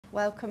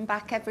Welcome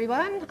back,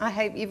 everyone. I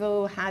hope you've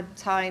all had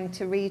time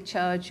to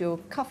recharge your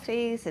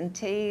coffees and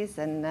teas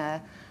and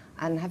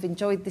have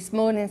enjoyed this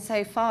morning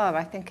so far.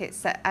 I think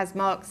it's, as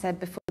Mark said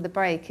before the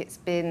break, it's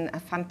been a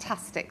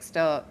fantastic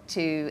start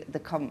to the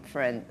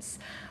conference.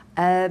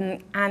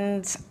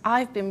 And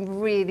I've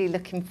been really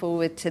looking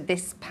forward to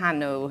this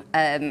panel,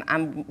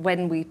 and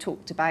when we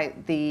talked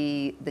about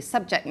the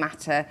subject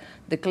matter,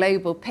 the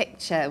global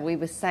picture, we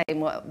were saying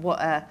what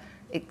a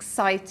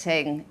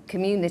exciting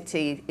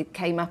community. It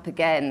came up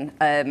again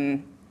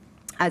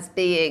as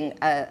being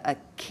a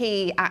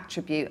key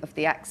attribute of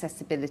the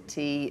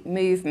accessibility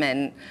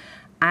movement.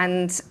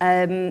 And,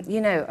 you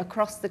know,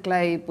 across the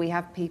globe, we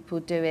have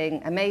people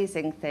doing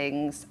amazing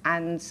things,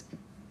 and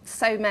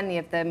so many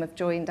of them have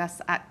joined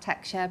us at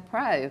TechShare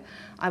Pro.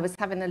 I was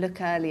having a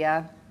look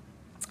earlier,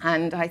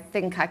 and I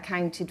think I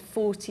counted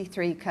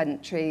 43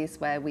 countries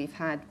where we've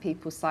had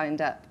people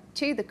signed up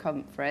to the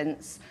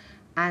conference.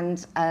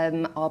 And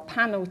our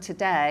panel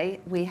today,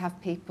 we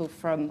have people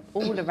from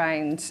all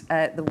around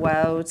the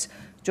world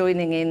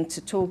joining in to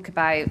talk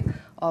about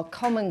our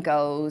common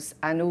goals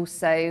and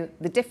also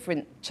the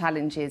different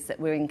challenges that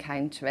we're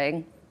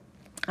encountering,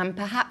 and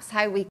perhaps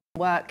how we can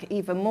work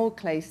even more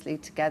closely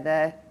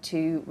together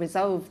to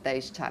resolve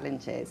those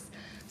challenges.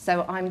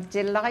 So I'm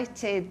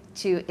delighted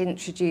to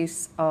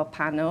introduce our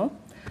panel.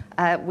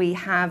 We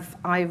have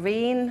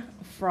Irene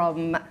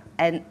from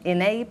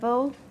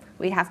inABLE,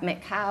 we have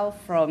Michal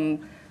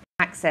from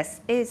Access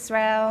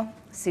Israel,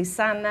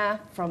 Susanna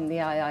from the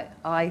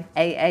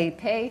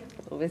IAAP,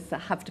 always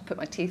have to put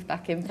my teeth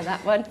back in for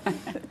that one,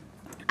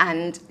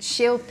 and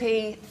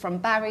Shilpi from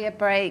Barrier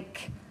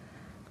Break,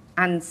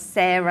 and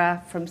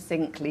Sarah from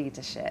Sync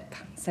Leadership.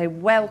 So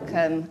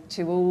welcome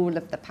to all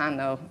of the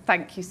panel.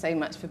 Thank you so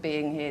much for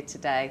being here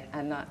today.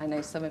 And I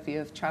know some of you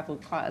have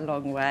travelled quite a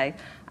long way,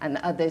 and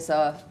others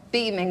are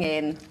beaming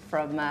in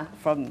from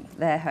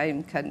their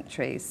home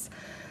countries.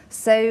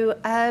 So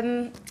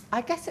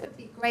I guess it would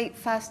be great,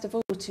 first of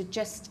all, to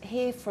just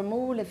hear from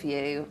all of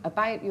you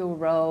about your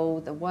role,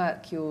 the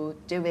work you're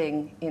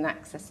doing in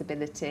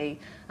accessibility,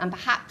 and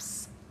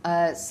perhaps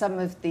some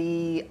of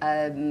the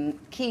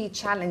key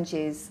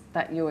challenges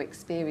that you're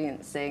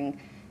experiencing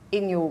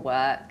in your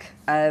work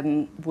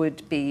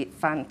would be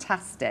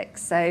fantastic.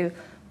 So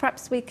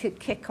perhaps we could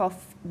kick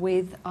off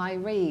with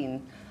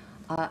Irene.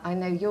 I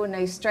know you're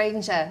no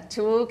stranger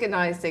to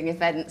organising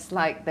events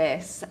like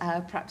this.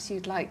 Perhaps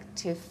you'd like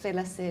to fill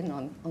us in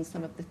on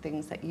some of the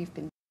things that you've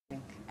been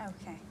doing.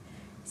 Okay.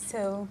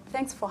 So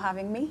thanks for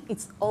having me.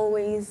 It's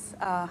always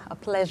a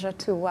pleasure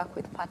to work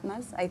with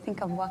partners. I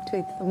think I've worked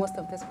with most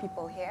of these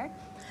people here.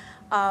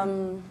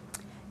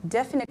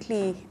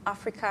 Definitely,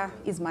 Africa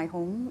is my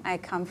home. I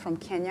come from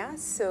Kenya,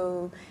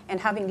 and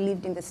having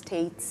lived in the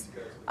States,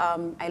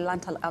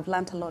 I've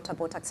learned a lot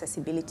about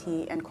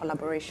accessibility and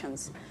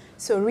collaborations.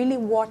 So really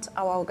what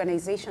our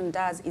organization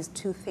does is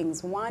two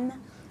things. One,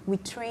 we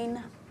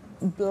train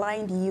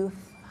blind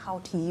youth how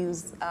to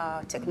use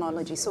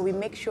technology. So we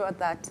make sure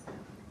that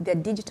their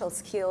digital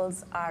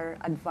skills are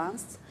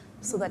advanced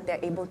so that they're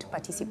able to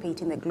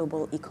participate in the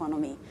global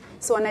economy.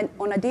 So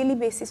on a daily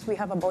basis, we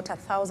have about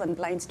 1,000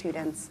 blind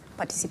students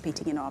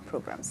participating in our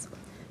programs.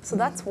 So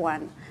that's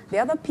one. The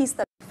other piece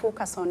that we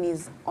focus on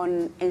is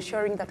on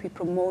ensuring that we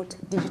promote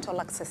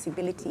digital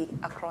accessibility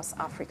across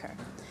Africa.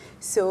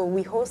 So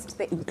we host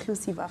the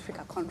Inclusive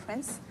Africa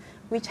Conference,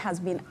 which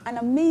has been an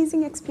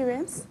amazing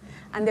experience.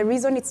 And the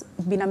reason it's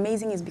been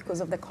amazing is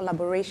because of the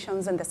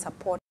collaborations and the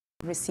support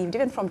we've received,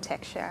 even from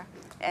TechShare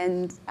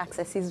and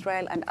Access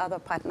Israel and other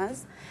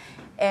partners.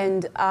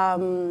 And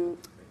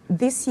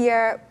this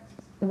year,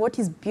 what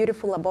is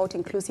beautiful about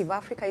Inclusive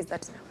Africa is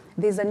that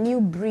there's a new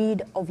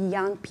breed of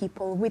young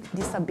people with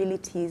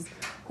disabilities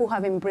who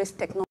have embraced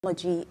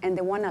technology, and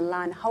they want to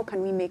learn how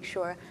can we make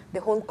sure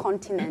the whole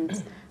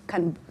continent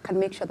can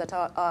make sure that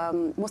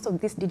most of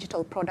these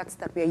digital products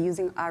that we are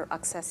using are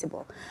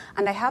accessible.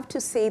 And I have to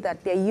say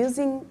that they're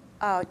using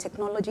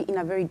technology in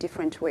a very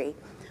different way.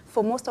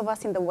 For most of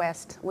us in the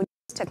West, when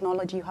you use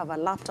technology, you have a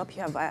laptop,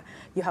 you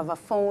have a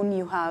phone,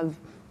 you have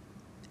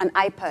an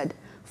iPad.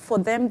 For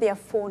them, their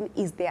phone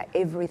is their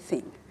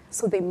everything.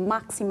 So they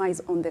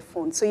maximize on the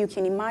phone. So you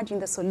can imagine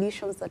the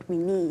solutions that we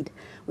need.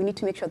 We need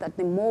to make sure that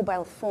the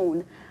mobile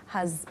phone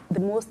has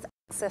the most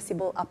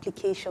accessible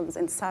applications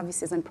and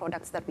services and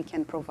products that we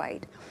can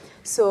provide.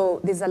 So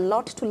there's a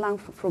lot to learn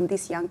from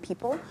these young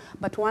people,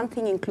 but one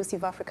thing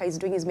Inclusive Africa is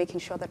doing is making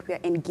sure that we are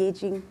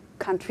engaging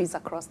countries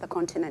across the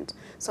continent.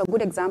 So a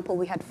good example,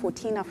 we had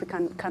 14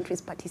 African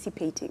countries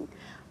participating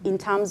in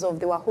terms of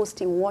they were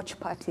hosting watch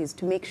parties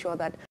to make sure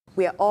that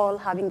we are all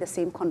having the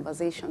same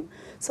conversation.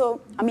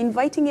 So I'm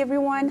inviting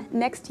everyone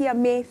next year,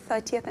 May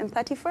 30th and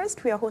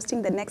 31st, we are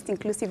hosting the next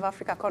Inclusive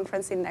Africa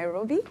Conference in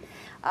Nairobi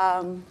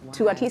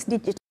to at least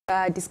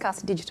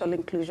discuss digital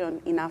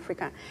inclusion in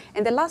Africa.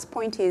 And the last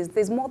point is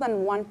there's more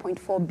than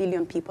 1.4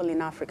 billion people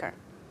in Africa.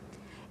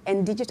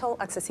 And digital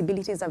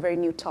accessibility is a very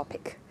new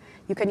topic.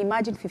 You can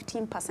imagine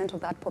 15% of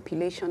that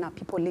population are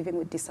people living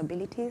with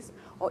disabilities,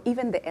 or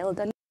even the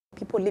elderly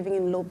people living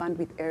in low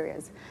bandwidth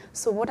areas.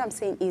 So what I'm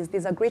saying is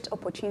there's a great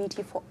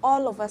opportunity for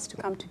all of us to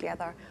come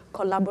together,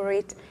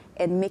 collaborate,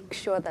 and make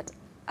sure that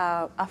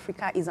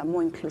Africa is a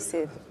more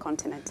inclusive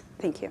continent.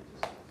 Thank you.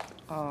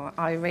 Oh,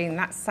 Irene,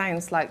 that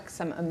sounds like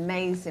some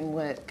amazing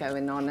work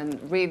going on, and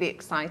really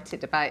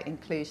excited about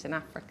Inclusion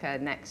Africa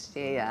next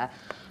year.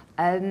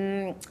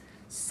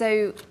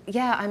 So,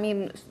 yeah, I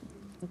mean,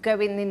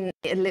 going in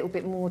a little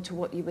bit more to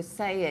what you were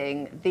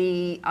saying,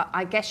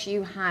 I guess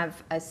you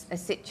have a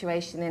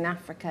situation in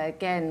Africa,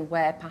 again,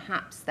 where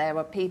perhaps there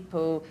are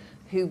people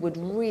who would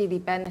really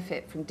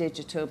benefit from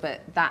digital,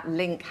 but that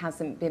link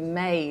hasn't been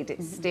made.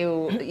 It's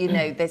still, you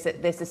know,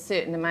 there's a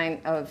certain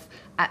amount of,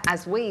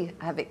 as we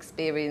have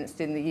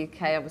experienced in the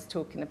UK, I was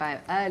talking about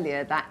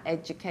earlier, that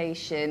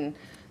education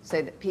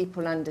so that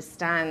people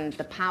understand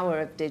the power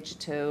of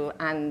digital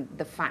and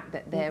the fact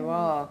that there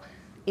are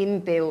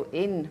inbuilt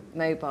in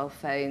mobile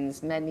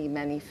phones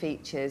many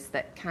features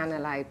that can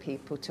allow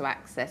people to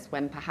access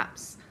when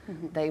perhaps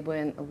they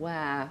weren't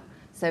aware.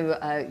 So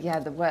yeah,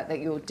 the work that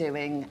you're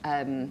doing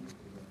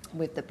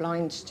with the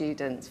blind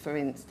students, for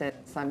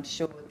instance, I'm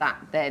sure that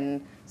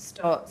then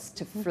starts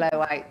to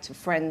flow out to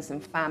friends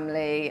and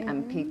family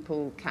and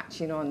people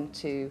catching on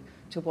to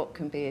what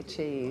can be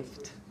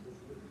achieved.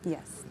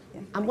 Yes.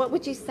 Yeah. And what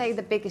would you say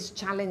the biggest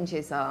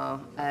challenges are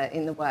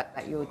in the work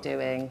that you're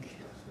doing?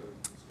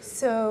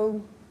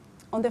 So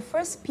on the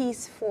first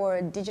piece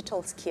for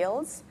digital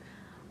skills,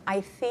 I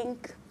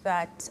think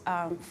that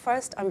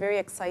first I'm very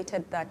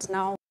excited that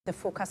now the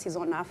focus is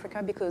on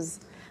Africa, because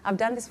I've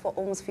done this for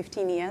almost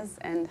 15 years,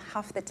 and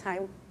half the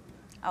time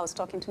I was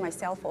talking to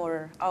myself,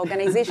 or our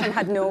organization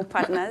had no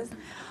partners.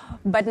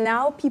 But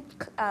now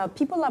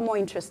people are more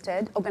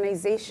interested,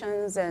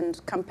 organizations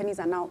and companies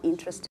are now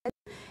interested.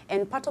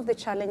 And part of the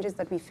challenges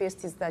that we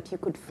faced is that you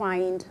could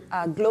find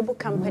a global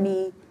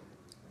company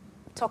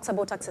talks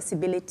about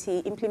accessibility,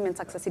 implements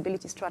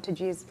accessibility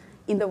strategies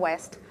in the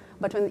West,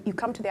 but when you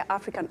come to their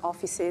African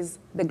offices,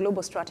 the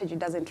global strategy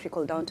doesn't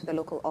trickle down to the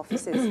local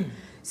offices.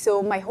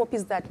 So my hope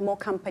is that more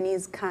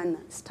companies can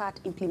start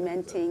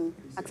implementing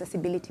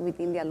accessibility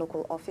within their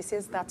local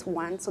offices. That's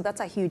one, so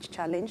that's a huge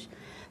challenge.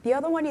 The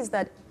other one is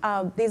that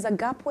there's a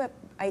gap where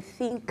I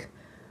think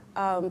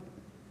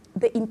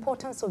the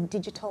importance of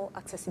digital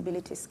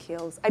accessibility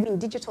skills,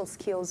 digital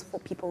skills for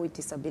people with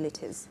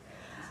disabilities.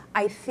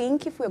 I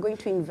think if we're going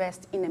to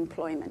invest in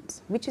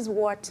employment, which is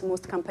what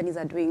most companies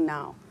are doing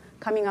now,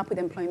 coming up with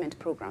employment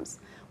programs,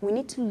 we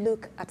need to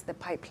look at the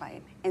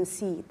pipeline and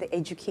see the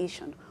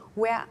education.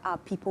 Where are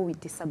people with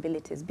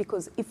disabilities?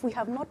 Because if we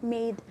have not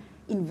made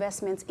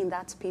investments in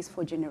that space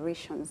for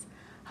generations,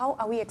 how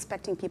are we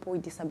expecting people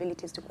with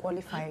disabilities to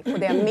qualify for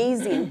the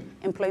amazing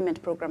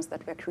employment programs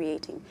that we're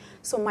creating?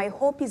 So my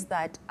hope is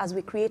that as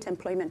we create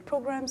employment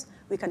programs,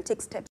 we can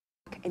take steps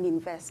back and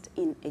invest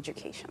in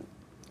education.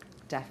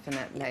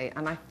 Definitely,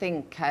 and I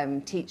think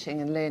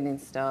teaching and learning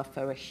staff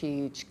are a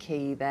huge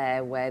key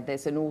there, where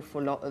there's an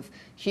awful lot of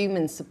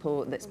human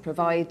support that's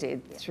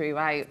provided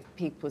throughout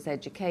people's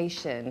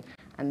education,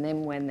 and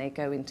then when they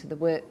go into the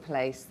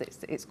workplace,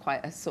 it's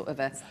quite a sort of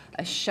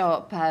a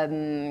sharp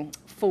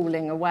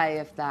falling away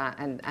of that,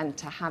 and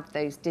to have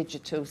those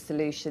digital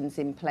solutions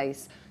in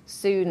place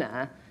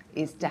sooner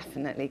is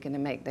definitely going to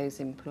make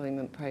those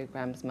employment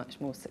programs much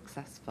more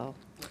successful.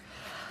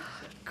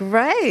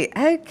 Great,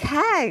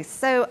 okay,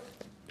 so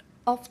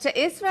off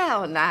to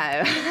Israel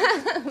now.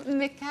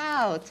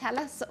 Michal, tell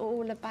us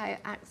all about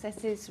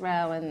Access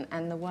Israel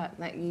and the work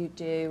that you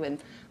do,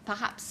 and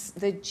perhaps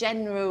the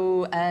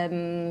general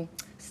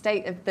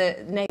state of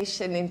the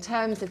nation in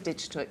terms of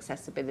digital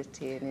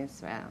accessibility in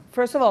Israel.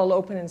 First of all, I'll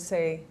open and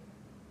say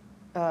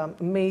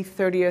May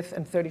 30th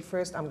and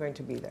 31st, I'm going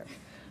to be there.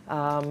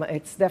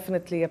 It's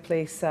definitely a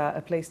place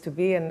to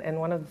be, and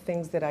one of the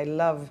things that I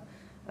love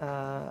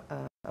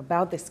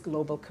about this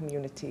global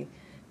community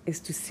is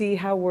to see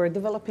how we're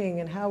developing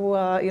and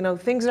how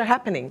things are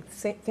happening,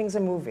 things are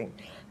moving,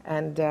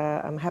 and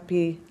I'm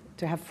happy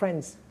to have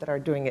friends that are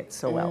doing it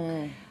so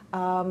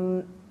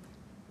well.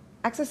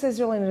 Access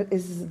Israel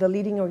is the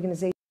leading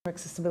organization for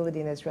accessibility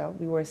in Israel.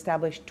 We were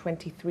established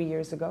 23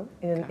 years ago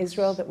in an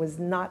Israel that was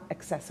not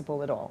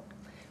accessible at all.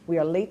 We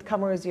are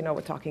latecomers,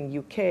 we're talking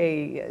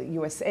UK,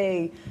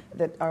 USA,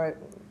 that are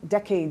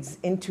decades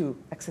into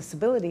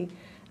accessibility.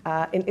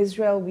 In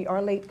Israel, we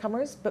are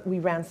latecomers, but we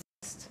ran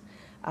fast.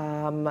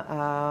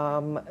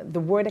 The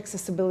word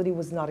accessibility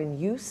was not in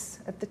use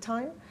at the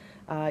time.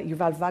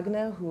 Yuval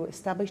Wagner, who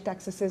established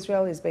Access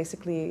Israel, is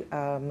basically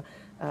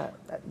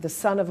the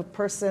son of a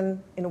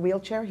person in a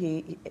wheelchair.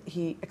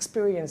 He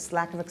experienced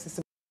lack of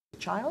accessibility as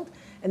a child,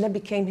 and then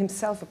became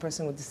himself a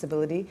person with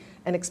disability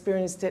and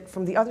experienced it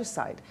from the other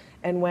side.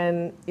 And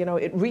when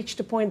it reached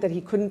a point that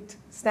he couldn't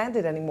stand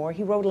it anymore,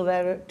 he wrote a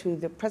letter to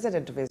the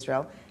president of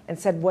Israel and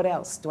said, what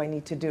else do I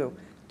need to do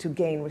to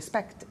gain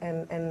respect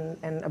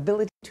and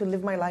ability to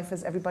live my life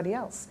as everybody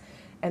else?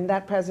 And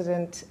that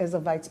president, Ezer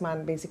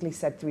Weizmann, basically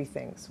said three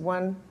things.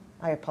 One,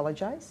 I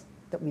apologize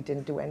that we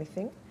didn't do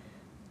anything.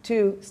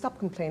 Two, stop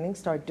complaining,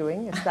 start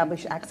doing,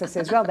 establish Access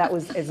Israel. That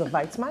was Ezer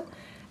Weizmann.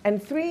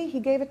 And three, he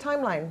gave a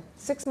timeline,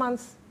 6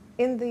 months,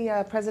 in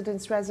the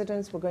president's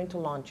residence. We're going to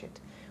launch it.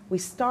 We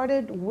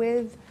started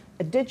with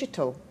a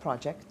digital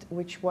project,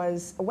 which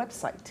was a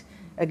website.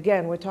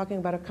 Again, we're talking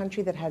about a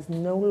country that has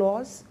no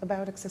laws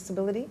about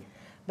accessibility.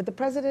 But the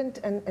president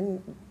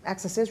and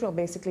Access Israel,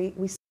 basically,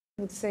 we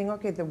started saying,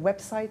 okay, the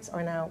websites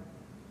are now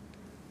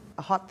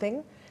a hot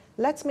thing.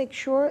 Let's make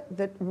sure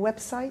that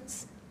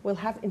websites will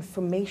have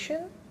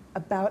information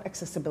about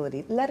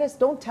accessibility.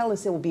 Don't tell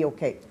us it will be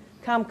okay.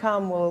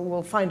 Come,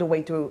 we'll find a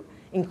way to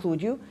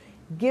include you.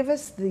 Give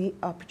us the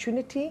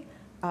opportunity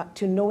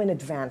to know in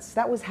advance.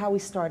 That was how we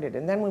started.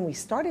 And then when we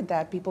started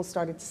that, people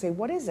started to say,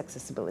 what is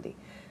accessibility?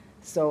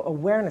 So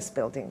awareness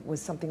building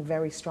was something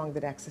very strong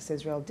that Access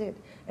Israel did.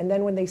 And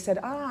then when they said,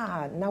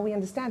 now we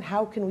understand,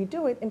 how can we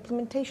do it?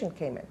 Implementation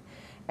came in.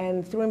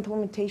 And through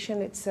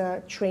implementation, it's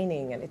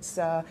training, and it's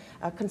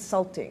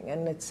consulting,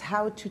 and it's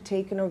how to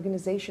take an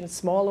organization,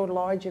 small or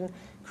large, and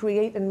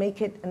create and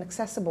make it an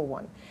accessible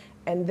one.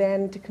 And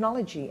then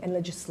technology and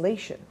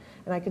legislation.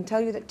 And I can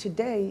tell you that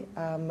today,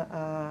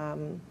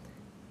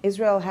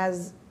 Israel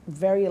has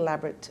very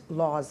elaborate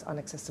laws on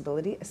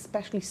accessibility,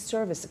 especially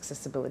service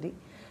accessibility.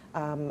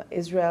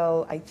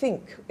 Israel, I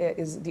think,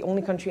 is the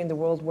only country in the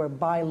world where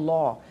by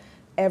law,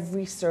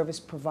 every service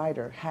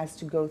provider has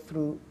to go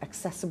through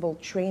accessible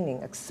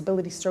training,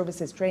 accessibility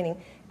services training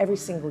every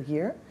single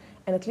year,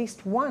 and at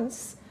least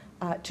once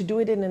to do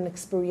it in an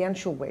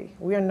experiential way.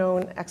 We are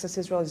known, Access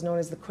Israel is known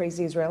as the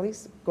crazy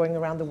Israelis, going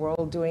around the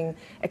world doing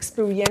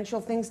experiential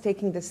things,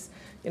 taking this,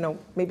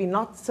 maybe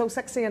not so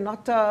sexy and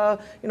not,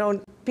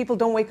 people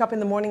don't wake up in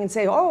the morning and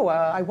say,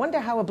 I wonder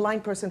how a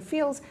blind person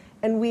feels,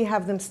 and we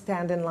have them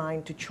stand in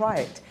line to try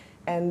it.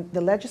 And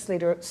the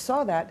legislator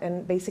saw that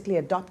and basically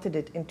adopted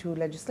it into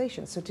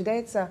legislation. So today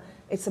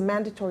it's a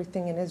mandatory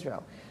thing in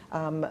Israel.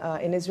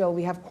 In Israel,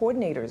 we have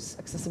coordinators,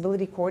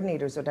 accessibility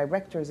coordinators or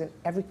directors in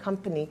every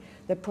company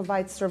that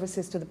provides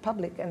services to the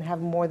public and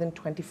have more than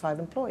 25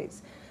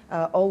 employees.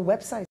 All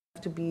websites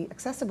have to be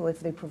accessible if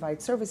they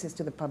provide services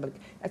to the public,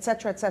 et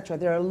cetera, et cetera.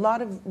 There are a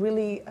lot of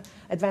really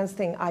advanced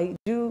things. I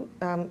do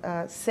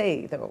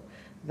say, though,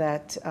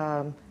 that,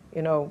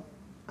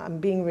 I'm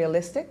being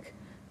realistic.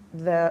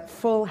 The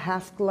full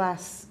half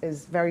glass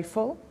is very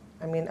full.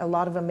 I mean, a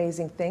lot of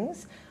amazing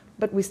things,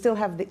 but we still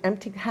have the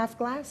empty half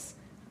glass.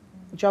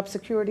 Job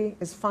security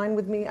is fine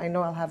with me. I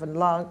know I'll have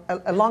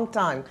a long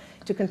time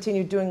to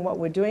continue doing what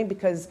we're doing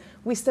because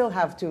we still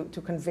have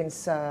to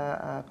convince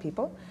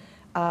people.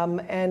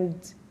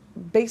 And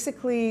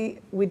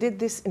basically, we did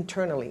this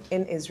internally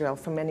in Israel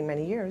for many,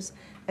 many years.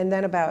 And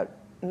then about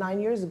 9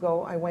 years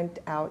ago, I went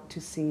out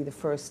to see the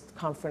first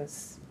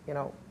conference,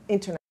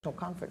 international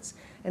conference.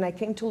 And I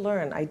came to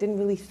learn. I didn't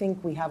really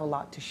think we have a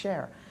lot to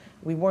share.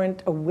 We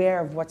weren't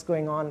aware of what's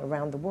going on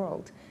around the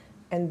world.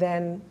 And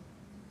then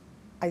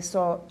I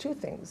saw two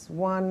things.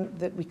 One,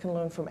 that we can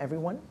learn from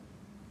everyone.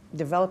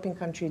 Developing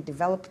country,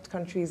 developed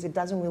countries, it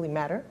doesn't really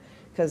matter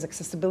because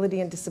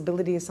accessibility and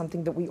disability is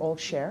something that we all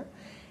share.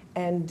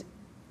 And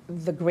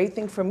the great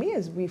thing for me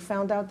is we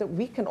found out that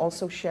we can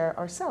also share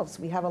ourselves.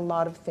 We have a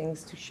lot of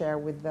things to share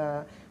with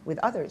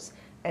others.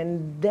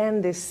 And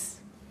then this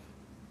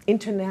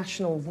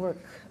international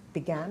work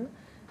began,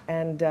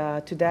 and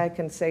today I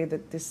can say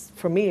that this,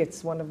 for me,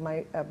 it's one of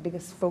my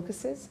biggest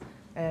focuses,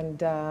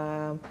 and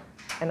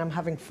I'm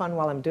having fun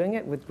while I'm doing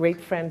it with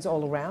great friends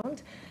all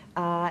around,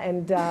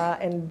 and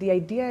the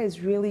idea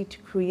is really to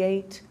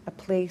create a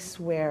place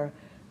where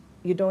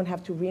you don't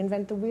have to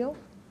reinvent the wheel,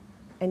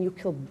 and you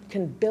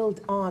can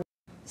build on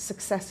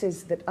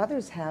successes that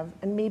others have,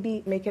 and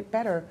maybe make it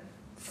better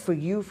for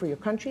you, for your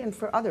country, and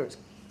for others.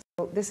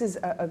 So this is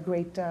a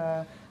great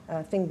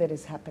thing that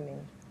is happening.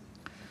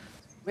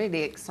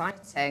 Really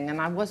exciting, and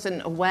I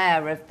wasn't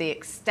aware of the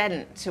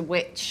extent to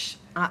which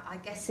I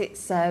guess it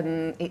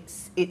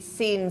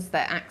seems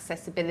that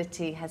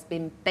accessibility has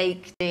been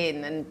baked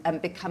in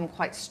and become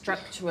quite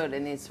structural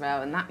in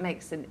Israel, and that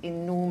makes an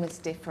enormous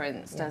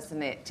difference,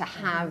 doesn't it? To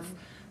have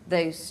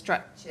those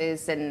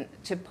structures and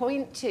to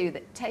point to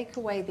that, take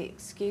away the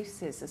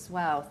excuses as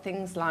well.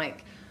 Things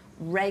like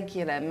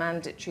regular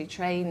mandatory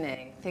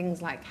training,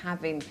 things like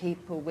having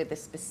people with a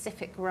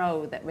specific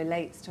role that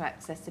relates to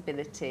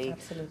accessibility,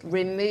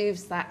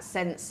 removes that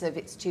sense of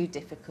it's too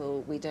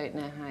difficult, we don't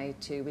know how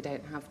to, we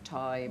don't have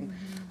time.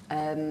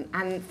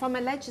 And from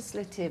a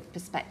legislative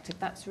perspective,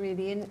 that's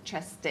really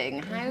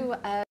interesting.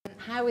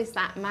 How is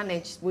that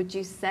managed? Would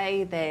you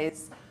say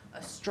there's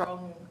a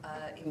strong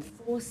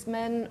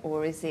enforcement,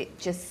 or is it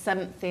just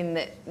something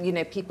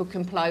that people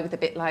comply with, a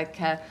bit like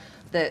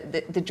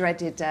the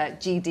dreaded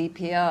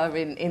GDPR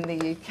in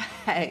the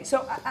UK?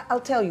 So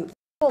I'll tell you,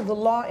 the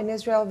law in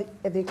Israel,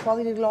 the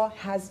equality law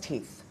has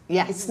teeth.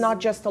 Yes. It's not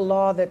just a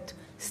law that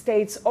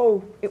states,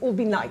 it will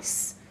be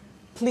nice,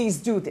 please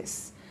do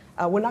this.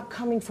 We're not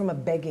coming from a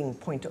begging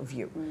point of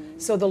view.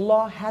 So the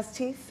law has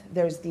teeth.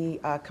 There's the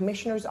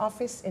Commissioner's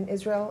Office in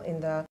Israel, in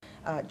the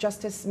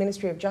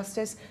Ministry of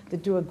Justice,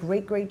 that do a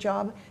great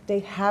job. They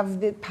have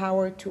the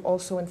power to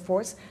also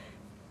enforce.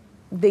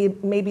 They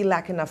maybe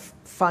lack enough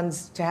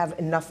funds to have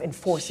enough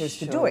enforcers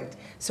to do it.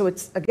 So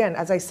it's, again,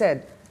 as I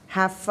said,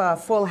 half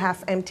full,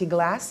 half empty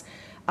glass.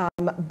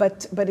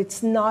 But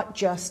it's not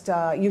just,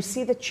 you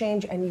see the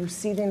change and you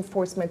see the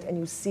enforcement and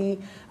you see,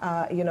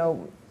 you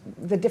know,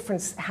 the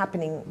difference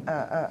happening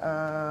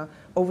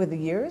over the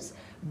years.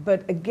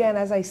 But again,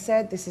 as I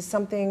said, this is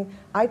something,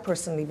 I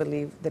personally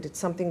believe that it's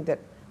something that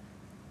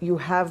you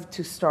have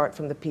to start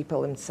from the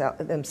people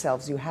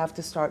themselves. You have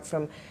to start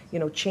from, you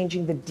know,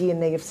 changing the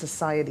DNA of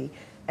society.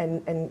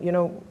 And you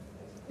know,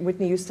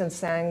 Whitney Houston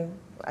sang,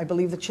 I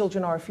believe the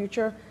children are our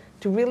future.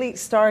 To really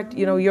start,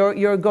 you know,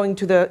 you're going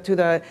to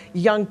the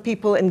young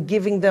people and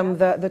giving them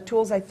the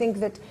tools. I think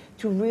that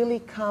to really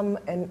come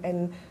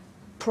and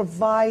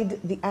provide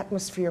the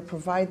atmosphere,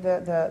 provide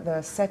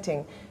the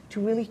setting,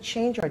 to really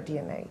change our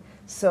DNA.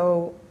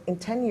 So in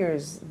 10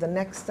 years, the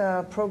next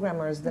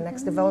programmers, the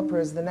next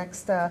developers, the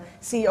next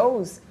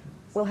CEOs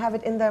will have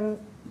it in them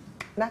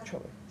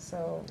naturally.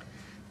 So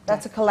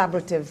that's a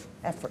collaborative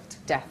effort.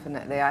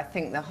 Definitely. I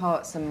think the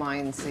hearts and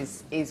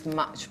minds is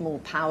much more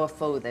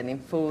powerful than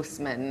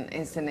enforcement,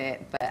 isn't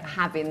it? But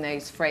having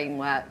those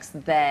frameworks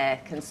there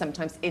can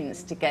sometimes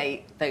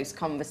instigate those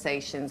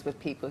conversations with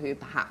people who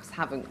perhaps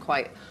haven't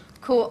quite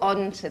caught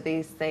on to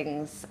these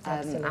things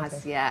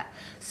as yet.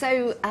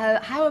 So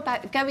how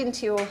about going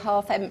to your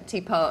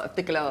half-empty part of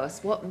the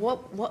glass? What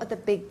are the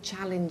big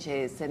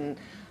challenges and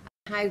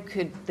how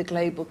could the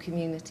global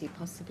community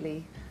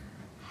possibly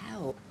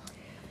help?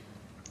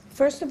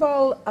 First of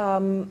all,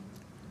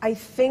 I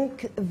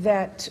think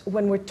that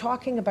when we're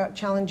talking about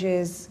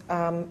challenges,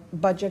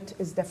 budget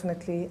is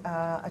definitely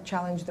a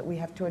challenge that we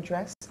have to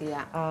address.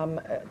 Yeah.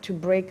 To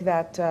break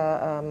that,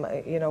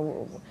 you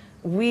know,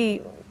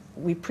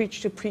 we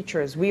preach to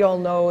preachers. We all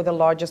know the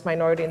largest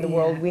minority in the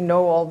world. We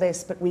know all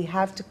this, but we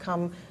have to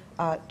come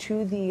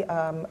to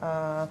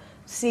the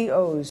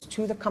CEOs,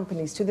 to the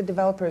companies, to the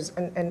developers,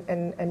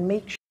 and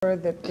make sure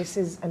that this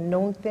is a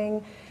known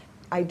thing.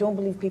 I don't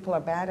believe people are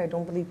bad. I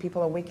don't believe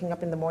people are waking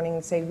up in the morning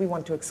and saying we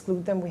want to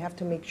exclude them. We have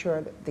to make sure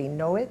that they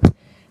know it,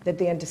 that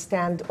they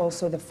understand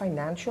also the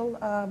financial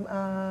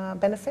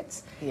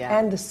benefits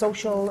and the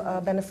social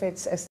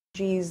benefits,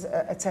 SDGs,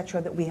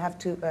 etc., that we have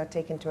to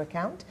take into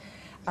account.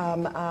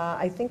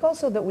 I think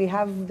also that we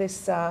have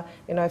this,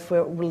 you know, if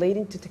we're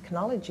relating to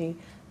technology,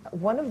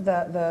 one of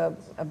the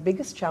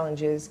biggest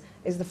challenges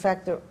is the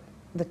fact that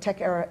the tech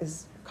era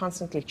is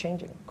constantly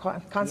changing,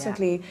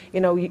 constantly,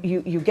 you know,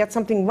 you get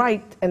something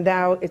right and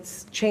now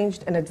it's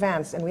changed and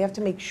advanced, and we have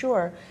to make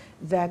sure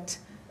that,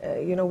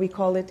 you know, we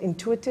call it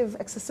intuitive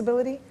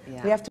accessibility.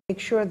 We have to make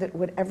sure that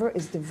whatever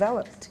is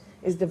developed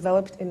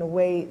in a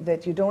way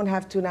that you don't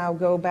have to now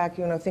go back,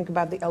 you know, think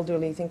about the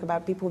elderly, think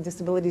about people with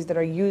disabilities that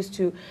are used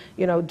to,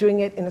 you know,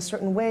 doing it in a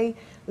certain way.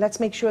 Let's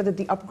make sure that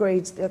the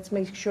upgrades, let's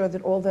make sure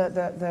that all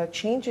the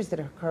changes that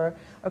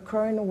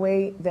occur in a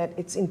way that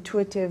it's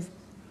intuitive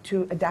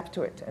to adapt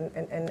to it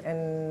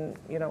and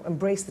you know,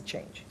 embrace the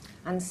change.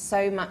 And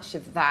so much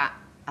of that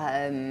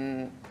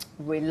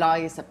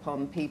relies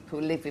upon people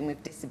living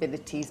with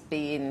disabilities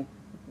being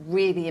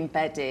really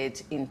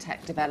embedded in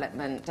tech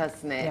development,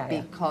 doesn't it?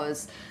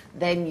 Because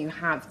then you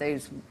have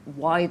those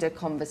wider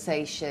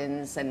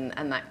conversations and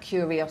that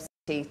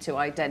curiosity to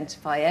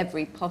identify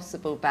every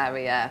possible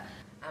barrier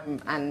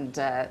and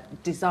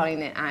design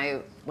it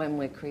out when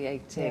we're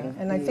creating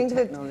and I think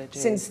technology. That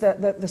since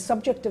the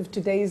subject of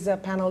today's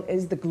panel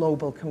is the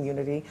global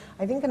community,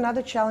 I think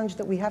another challenge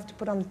that we have to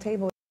put on the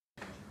table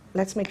is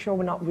let's make sure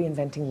we're not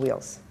reinventing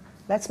wheels.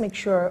 Let's make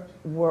sure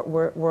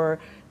we're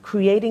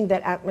creating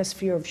that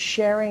atmosphere of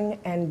sharing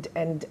and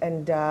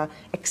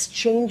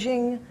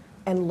exchanging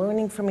and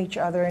learning from each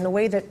other in a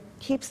way that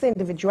keeps the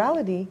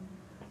individuality,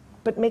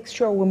 but makes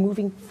sure we're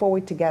moving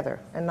forward together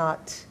and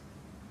not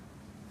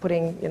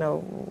putting, you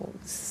know,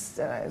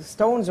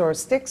 stones or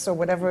sticks or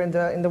whatever in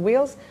the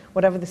wheels,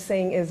 whatever the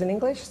saying is in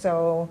English.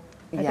 So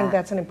I think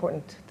that's an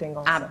important thing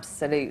also.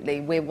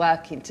 Absolutely. We're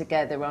working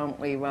together, aren't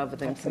we, rather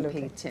than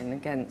competing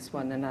against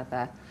one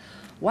another.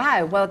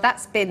 Wow, well,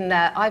 that's been,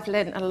 I've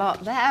learned a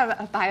lot there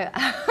about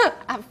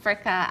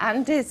Africa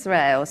and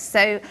Israel.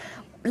 So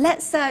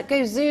let's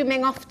go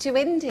zooming off to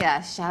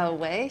India, shall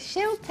we?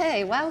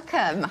 Shilpi,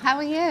 welcome. How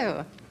are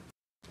you?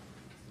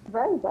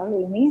 Very well,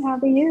 Irene. How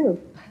are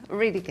you?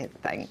 Really good,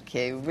 thank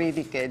you.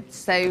 Really good.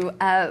 So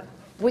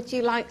would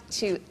you like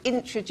to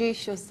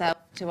introduce yourself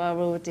to our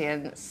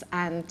audience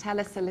and tell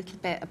us a little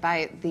bit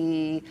about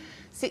the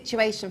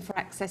situation for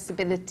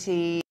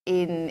accessibility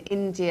in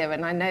India?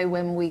 And I know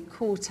when we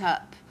caught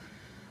up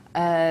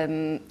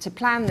to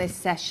plan this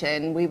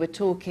session, we were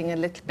talking a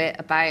little bit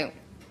about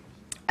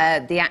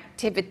the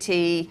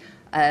activity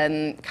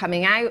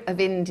coming out of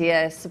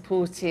India,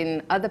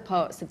 supporting other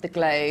parts of the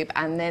globe,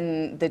 and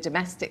then the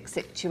domestic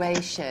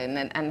situation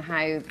and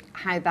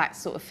how that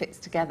sort of fits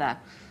together.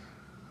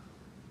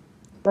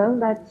 Well,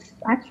 that's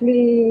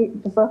actually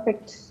the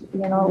perfect,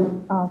 you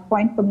know,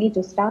 point for me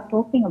to start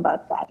talking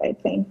about that, I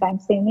think.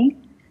 Thanks, Amy.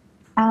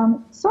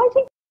 So I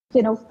think,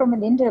 you know, from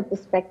an India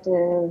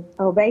perspective,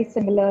 very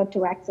similar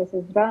to Access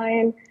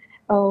Israel,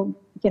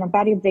 you know,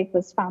 Mbari-Kirika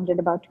was founded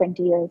about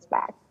 20 years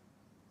back.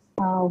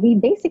 We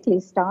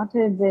basically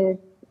started with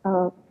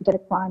the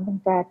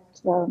requirement that,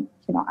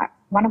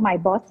 one of my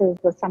bosses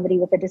was somebody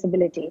with a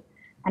disability,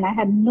 and I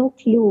had no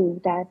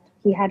clue that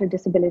he had a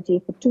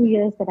disability for 2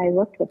 years that I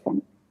worked with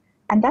him.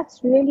 And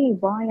that's really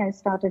why I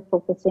started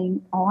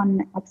focusing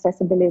on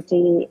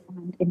accessibility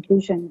and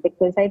inclusion,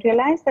 because I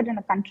realized that in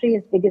a country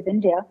as big as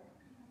India,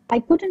 I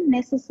couldn't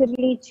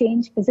necessarily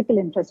change physical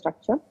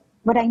infrastructure,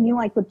 but I knew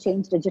I could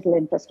change digital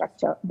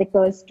infrastructure,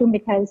 because to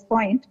Michal's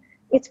point,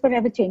 it's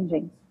forever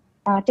changing.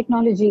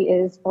 Technology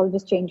is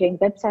always changing,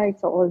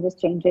 websites are always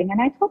changing.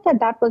 And I thought that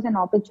that was an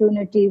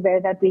opportunity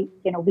where that we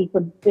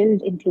could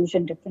build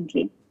inclusion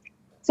differently.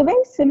 So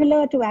very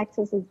similar to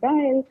Access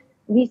Israel,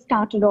 we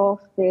started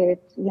off with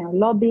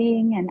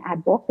lobbying and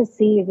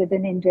advocacy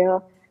within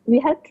India. We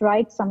helped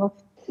write some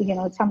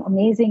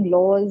amazing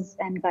laws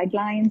and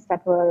guidelines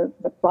that were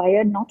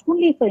required not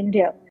only for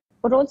India,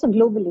 but also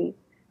globally.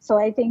 So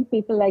I think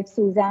people like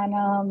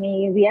Susanna,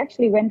 me, we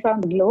actually went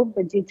around the globe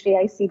with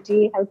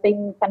G3ICT,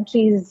 helping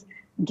countries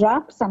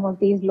draft some of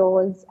these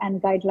laws and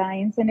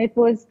guidelines. And it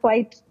was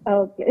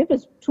it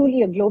was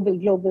truly a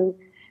global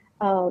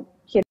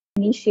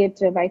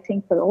initiative, I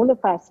think, for all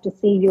of us to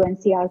see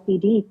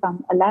UNCRPD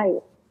come alive.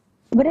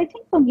 But I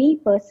think for me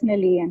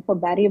personally and for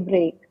Barrier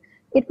Break,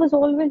 it was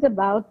always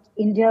about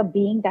India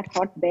being that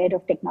hotbed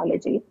of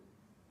technology.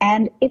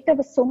 And if there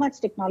was so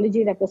much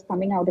technology that was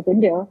coming out of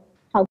India,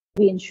 how could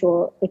we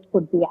ensure it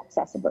could be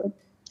accessible?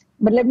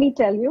 But let me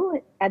tell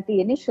you, at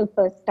the initial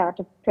first start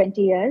of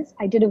 20 years,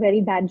 I did a very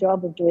bad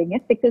job of doing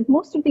it, because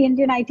most of the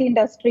Indian IT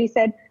industry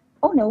said,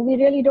 oh no, we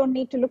really don't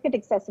need to look at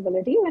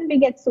accessibility. When we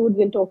get sued,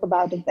 we'll talk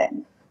about it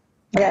then.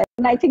 Right?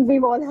 And I think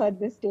we've all heard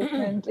this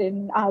statement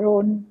in our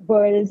own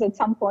worlds at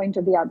some point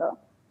or the other.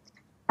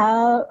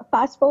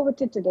 Fast forward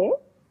to today.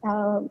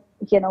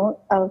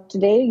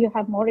 Today you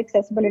have more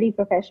accessibility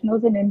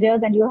professionals in India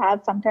than you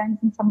have sometimes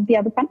in some of the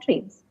other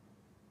countries.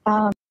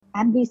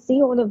 And we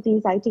see all of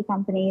these IT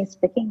companies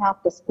picking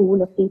up the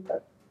school of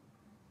people.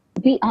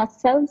 We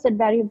ourselves at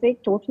Barrier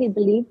Break totally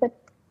believe that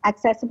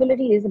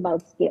accessibility is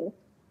about skill,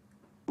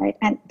 right?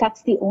 And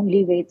that's the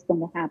only way it's going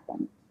to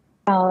happen.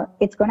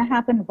 It's going to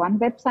happen one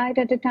website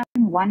at a time,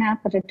 one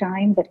app at a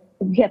time, but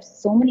we have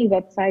so many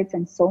websites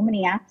and so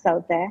many apps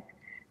out there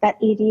that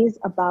it is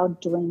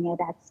about doing it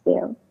at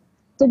scale.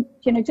 So,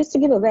 just to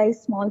give a very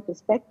small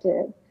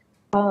perspective,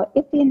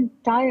 if the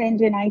entire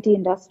Indian IT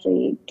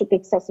industry took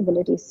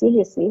accessibility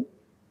seriously,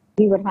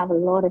 we would have a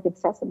lot of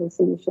accessible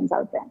solutions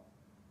out there.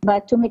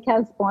 But to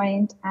Michal's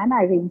point and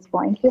Irene's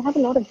point, we have a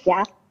lot of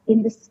gap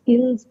in the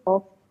skills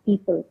of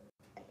people.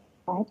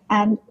 Right?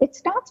 And it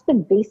starts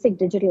with basic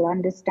digital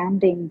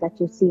understanding that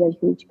you see a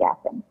huge gap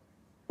in.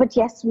 But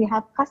yes, we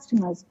have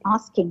customers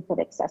asking for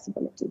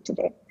accessibility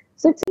today.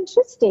 So it's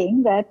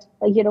interesting that,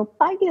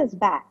 5 years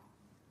back,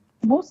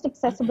 most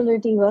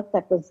accessibility work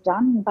that was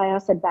done by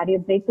us at Barrier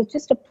Break was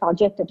just a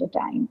project at a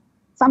time.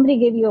 Somebody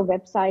gave you a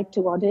website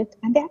to audit,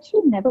 and they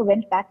actually never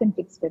went back and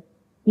fixed it.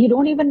 You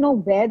don't even know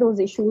where those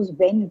issues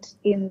went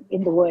in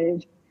the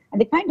world. And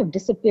they kind of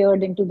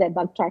disappeared into their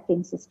bug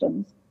tracking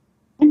systems.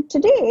 And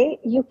today,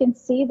 you can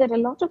see that a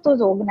lot of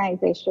those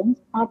organizations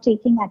are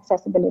taking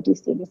accessibility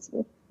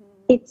seriously.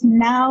 It's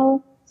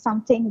now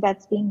something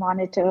that's being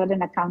monitored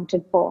and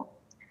accounted for.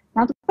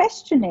 Now, the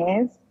question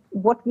is,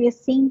 what we are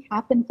seeing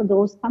happen for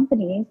those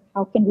companies,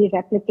 how can we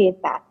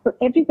replicate that for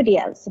everybody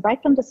else,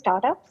 right from the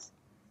startups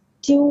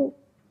to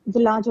the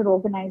larger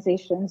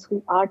organizations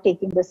who are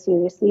taking this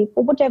seriously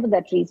for whatever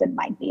that reason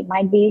might be. It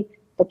might be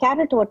the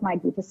carrot or it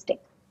might be the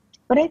stick.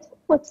 But I think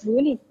what's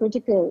really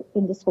critical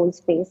in this whole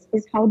space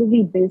is how do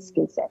we build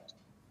skill set?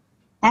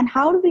 And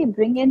how do we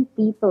bring in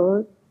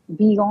people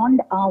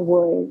beyond our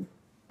world,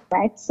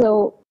 right?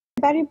 So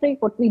at Barrier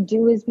Break, what we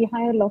do is we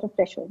hire a lot of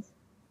freshers.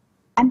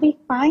 And we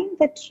find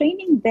that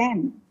training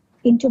them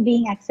into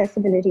being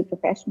accessibility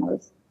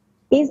professionals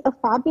is a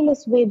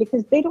fabulous way,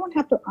 because they don't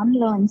have to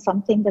unlearn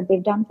something that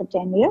they've done for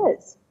 10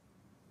 years.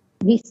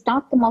 We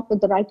start them off with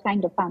the right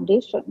kind of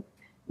foundation,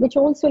 which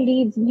also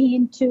leads me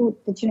into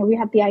that, we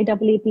have the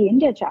IAAP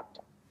India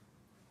chapter,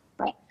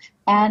 right?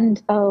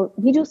 And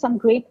we do some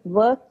great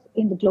work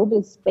in the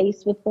global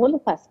space with all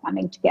of us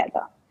coming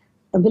together.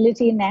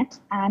 AbilityNet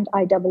and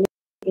IAAP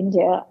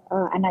India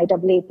and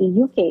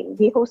IAAP UK.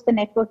 We host the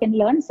Network and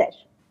Learn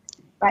session,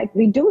 right?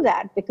 We do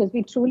that because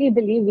we truly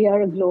believe we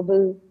are a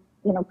global,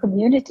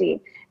 community,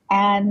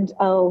 and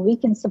we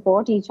can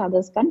support each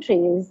other's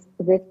countries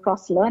with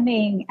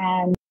cross-learning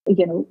and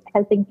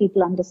helping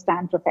people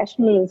understand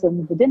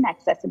professionalism within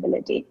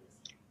accessibility.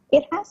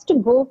 It has to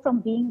go from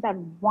being that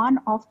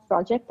one-off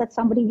project that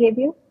somebody gave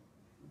you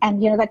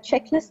and, that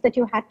checklist that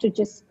you had to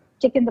just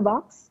tick in the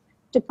box,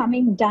 to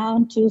coming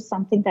down to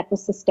something that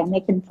was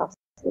systemic in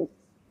processes,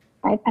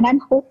 right? And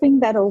I'm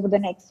hoping that over the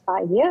next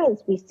 5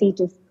 years, we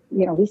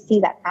see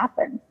that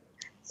happen.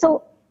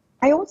 So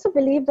I also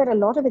believe that a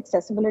lot of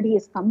accessibility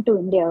has come to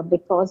India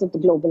because of the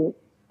global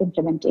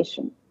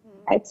implementation.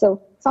 Right?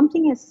 So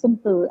something as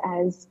simple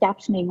as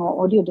captioning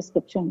or audio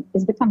description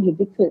has become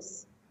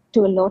ubiquitous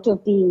to a lot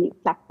of the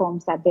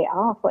platforms that they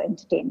are for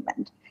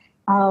entertainment.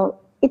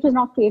 It was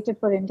not created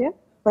for India.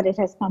 but it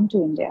has come to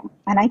India.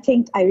 And I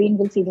think Irene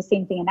will see the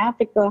same thing in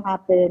Africa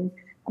happen.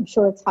 I'm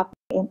sure it's happening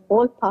in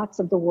all parts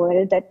of the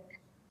world that,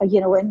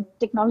 when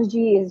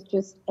technology is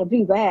just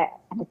everywhere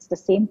and it's the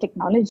same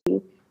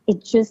technology,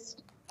 it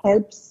just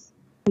helps,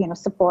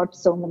 support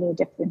so many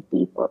different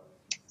people.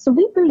 So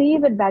we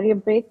believe at Barrier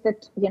Break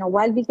that,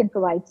 while we can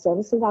provide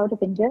services out of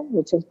India,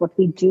 which is what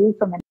we do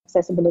from an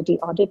accessibility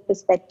audit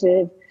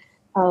perspective,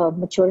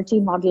 maturity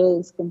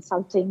models,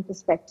 consulting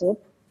perspective,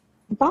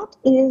 that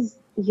is,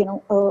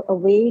 a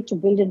way to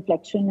build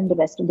inflection in the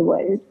rest of the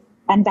world.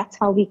 And that's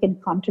how we can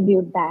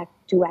contribute back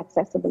to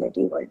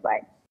accessibility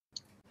worldwide.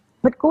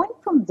 But going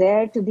from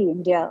there to the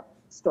India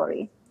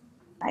story,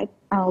 right?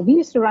 We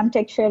used to run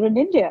TechShare in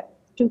India.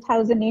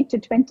 2008 to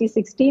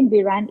 2016,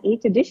 we ran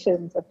 8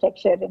 editions of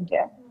TechShare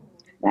India,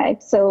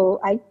 right? So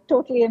I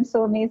totally am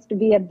so amazed to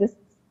be at this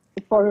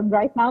forum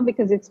right now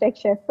because it's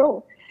TechShare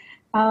Pro.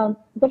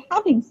 But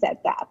having said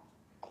that,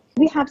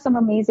 we have some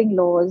amazing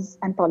laws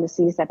and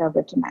policies that are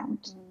written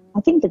out.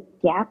 I think the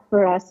gap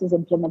for us is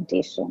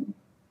implementation.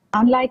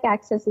 Unlike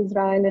Access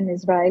Israel and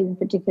Israel in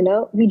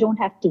particular, we don't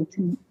have teeth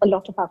in a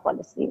lot of our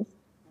policies.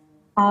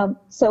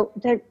 So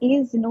there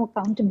is no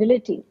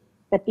accountability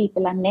that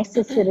people are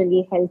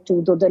necessarily held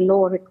to, though the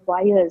law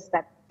requires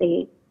that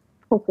they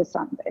focus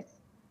on this.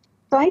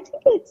 So I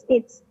think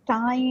it's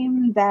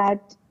time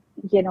that,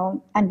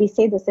 and we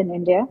say this in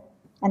India,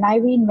 and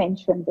Irene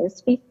mentioned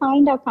this, we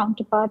find our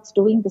counterparts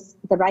doing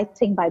the right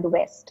thing by the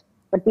West,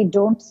 but we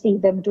don't see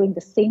them doing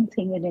the same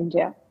thing in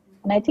India.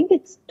 And I think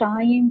it's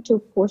time to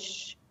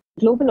push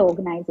global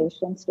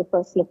organizations to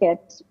first look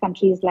at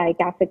countries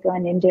like Africa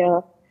and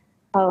India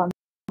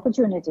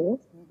opportunities,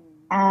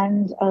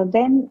 and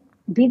then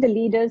be the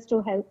leaders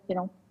to help,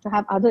 to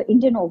have other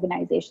Indian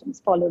organizations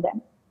follow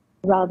them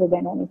rather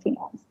than anything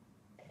else.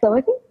 So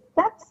I think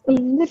that's a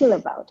little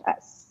about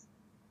us.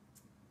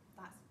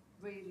 That's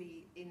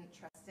really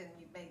interesting.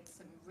 You made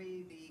some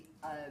really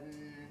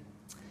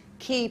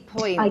key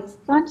points.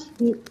 I can't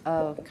hear.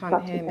 Oh,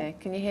 can't hear me.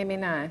 Can you hear me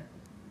now?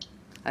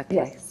 Okay,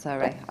 yes.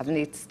 Sorry, I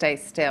need to stay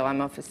still.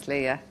 I'm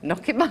obviously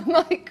knocking my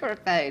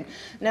microphone.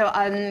 No,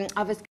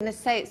 I was going to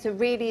say it's a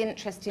really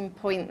interesting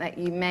point that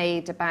you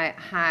made about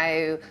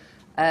how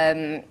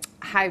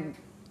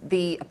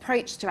the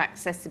approach to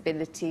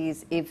accessibility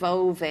is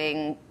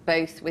evolving,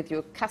 both with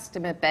your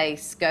customer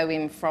base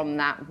going from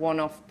that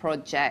one-off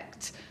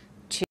project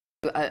to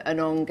an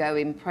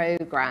ongoing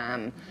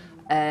program.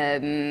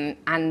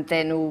 And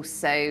then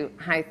also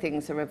how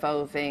things are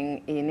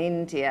evolving in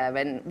India.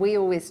 And we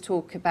always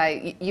talk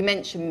about, you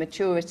mentioned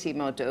maturity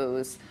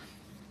models,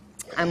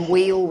 and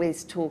we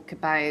always talk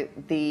about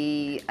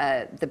the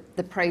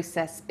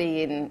process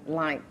being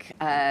like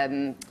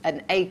an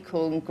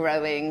acorn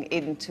growing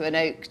into an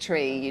oak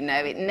tree.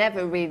 It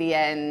never really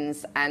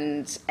ends,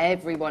 and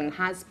everyone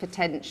has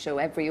potential,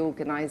 every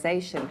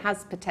organisation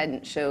has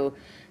potential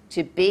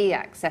to be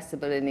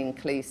accessible and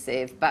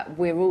inclusive, but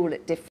we're all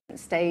at different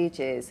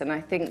stages. And I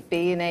think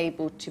being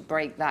able to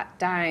break that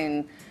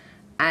down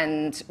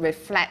and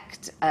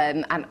reflect,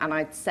 and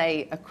I'd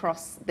say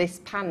across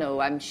this panel,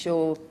 I'm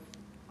sure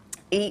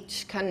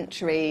each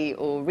country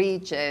or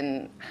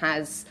region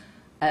has,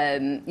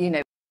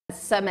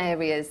 some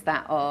areas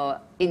that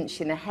are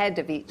inching ahead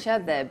of each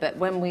other, but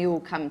when we all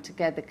come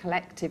together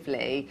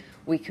collectively,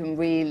 we can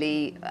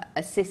really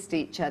assist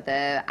each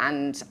other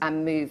and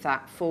move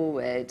that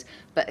forward.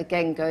 But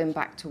again, going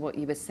back to what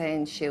you were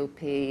saying,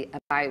 Shilpi,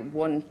 about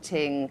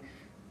wanting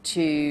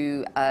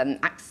to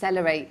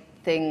accelerate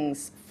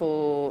things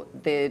for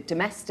the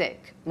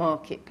domestic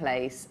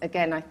marketplace,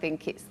 again, I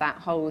think it's that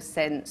whole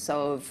sense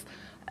of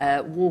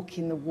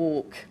walking the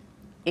walk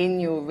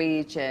in your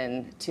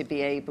region to be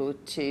able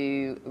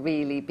to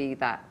really be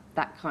that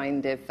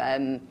kind of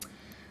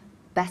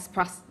best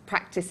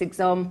practice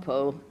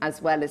example,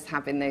 as well as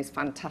having those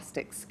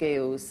fantastic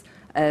skills.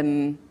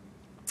 And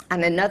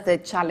another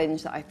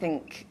challenge that I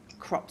think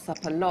crops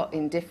up a lot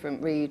in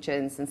different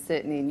regions, and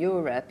certainly in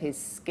Europe, is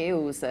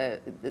skills,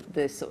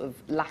 the sort of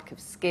lack of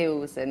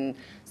skills. And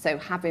so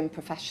having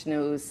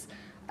professionals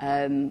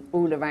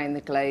all around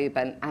the globe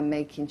and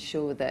making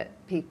sure that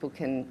people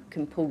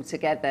can pull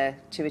together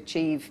to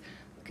achieve,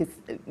 because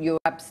you're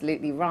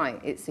absolutely right,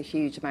 it's a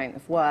huge amount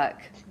of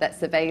work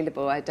that's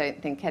available. I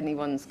don't think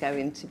anyone's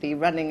going to be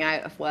running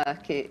out of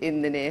work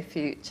in the near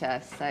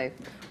future. So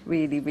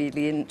really,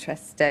 really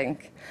interesting.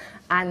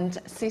 And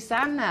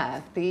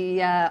Susanna, the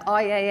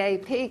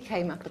IAAP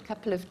came up a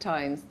couple of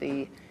times,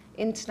 the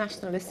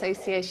International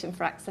Association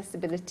for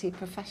Accessibility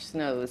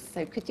Professionals.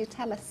 So could you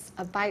tell us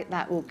about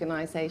that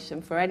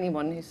organisation for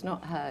anyone who's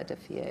not heard of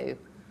you?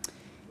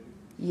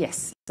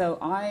 Yes, so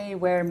I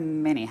wear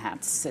many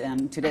hats,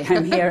 and today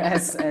I'm here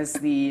as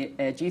the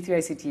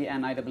G3ICT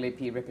and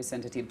IAAP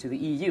representative to the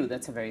EU.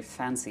 That's a very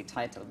fancy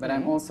title, but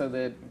I'm also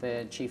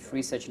the Chief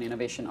Research and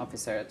Innovation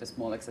Officer at a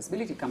small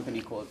accessibility company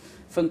called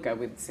Funka,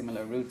 with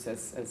similar roots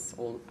as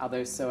all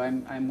others. So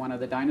I'm one of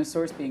the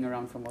dinosaurs, being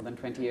around for more than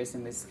 20 years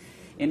in this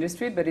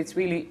industry, but it's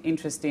really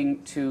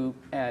interesting to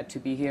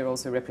be here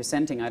also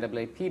representing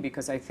IAAP,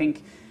 because I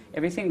think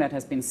everything that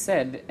has been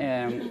said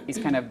is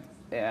kind of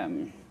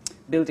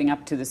building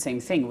up to the same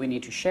thing. We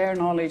need to share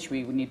knowledge,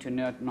 we need to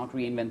not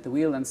reinvent the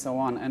wheel and so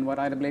on. And what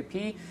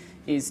IAAP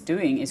is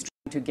doing is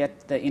trying to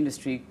get the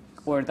industry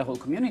or the whole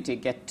community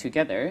get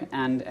together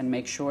and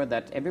make sure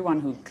that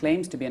everyone who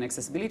claims to be an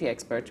accessibility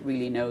expert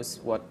really knows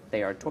what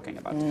they are talking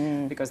about.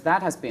 Because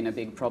that has been a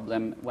big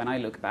problem when I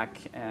look back.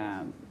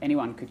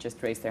 Anyone could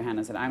just raise their hand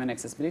and say, I'm an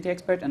accessibility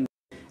expert, and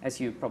as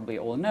you probably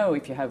all know,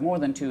 if you have more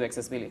than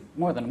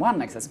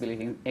one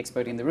accessibility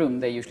expert in the room,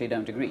 they usually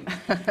don't agree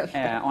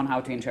on how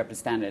to interpret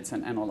standards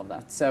and all of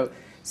that. So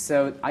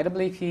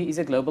IAAP is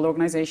a global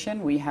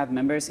organization. We have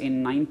members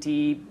in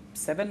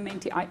 97,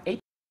 98.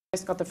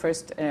 Just got the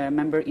first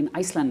member in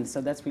Iceland, so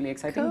that's really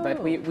exciting. Cool.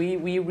 But we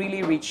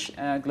really reach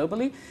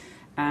globally,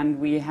 and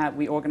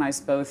we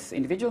organize both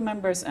individual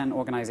members and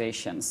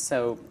organizations.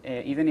 So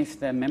even if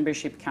the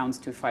membership counts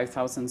to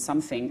 5,000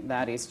 something,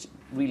 that is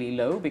really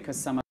low because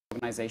some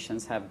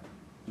organizations have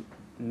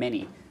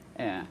many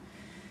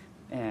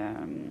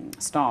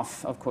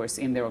staff, of course,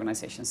 in their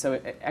organization. So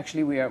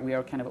actually we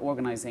are kind of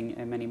organizing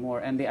many more.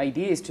 And the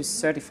idea is to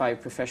certify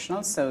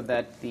professionals so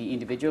that the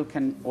individual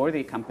can, or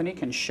the company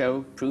can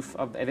show proof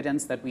of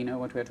evidence that we know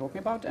what we're talking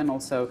about, and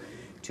also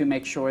to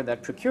make sure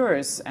that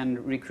procurers and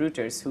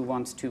recruiters who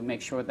want to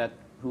make sure that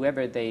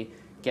whoever they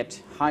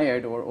get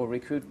hired or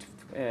recruit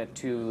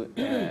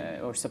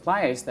or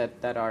suppliers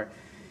that are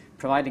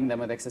providing them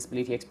with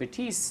accessibility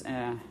expertise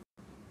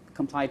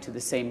comply to the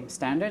same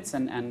standards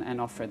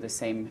and offer the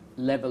same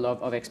level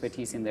of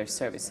expertise in their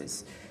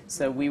services.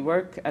 So we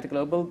work at a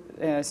global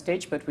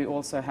stage, but we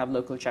also have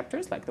local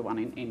chapters like the one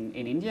in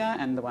India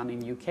and the one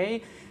in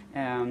UK.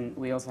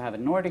 We also have a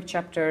Nordic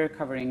chapter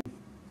covering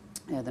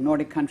the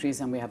Nordic countries,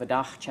 and we have a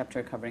DACH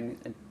chapter covering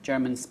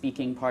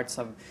German-speaking parts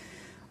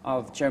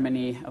of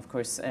Germany, of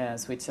course,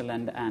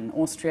 Switzerland and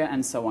Austria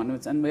and so on.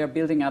 And we are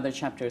building other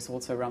chapters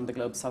also around the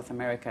globe, South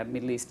America,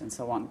 Middle East and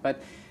so on.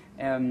 But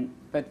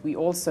we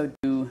also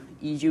do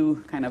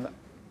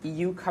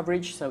EU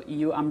coverage, so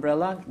EU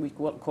umbrella. We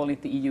call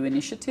it the EU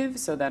initiative.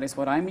 So that is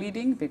what I'm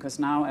leading, because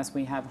now as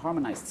we have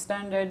harmonized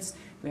standards,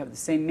 we have the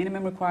same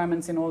minimum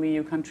requirements in all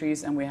EU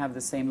countries, and we have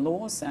the same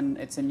laws, and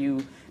it's a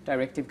new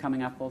directive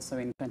coming up also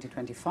in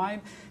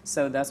 2025.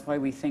 So that's why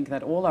we think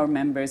that all our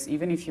members,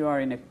 even if you are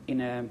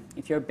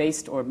if you're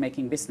based or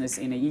making business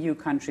in a EU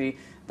country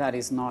that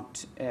is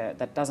not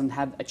that doesn't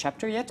have a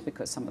chapter yet,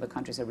 because some of the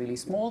countries are really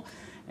small,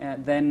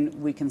 then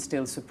we can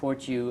still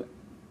support you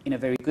in a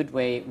very good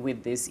way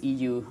with this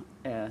EU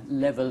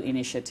level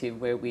initiative,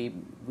 where we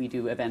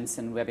do events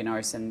and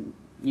webinars and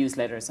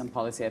newsletters and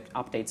policy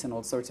updates and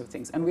all sorts of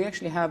things. And we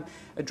actually have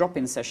a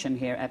drop-in session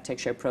here at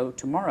TechShare Pro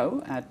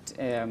tomorrow at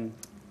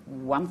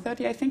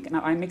 1:30, I think.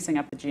 Now I'm mixing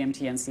up the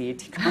GMT and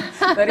CET,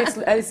 but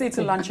it's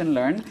a lunch and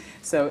learn,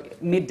 so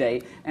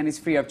midday, and it's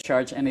free of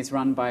charge, and it's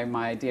run by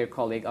my dear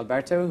colleague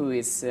Alberto, who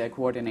is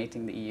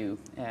coordinating the EU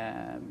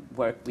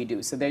work we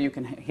do. So there you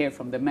can hear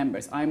from the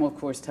members. I'm of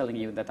course telling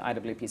you that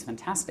IAAP is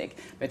fantastic,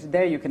 but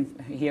there you can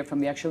hear from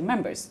the actual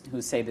members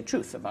who say the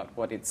truth about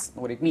what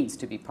it means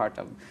to be part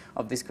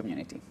of this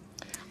community.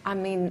 I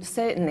mean,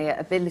 certainly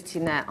at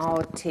AbilityNet,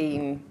 our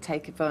team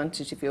take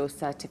advantage of your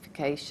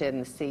certification,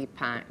 the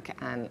CPAC,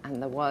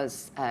 and there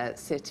was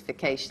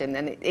certification,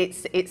 and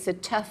it's a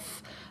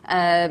tough,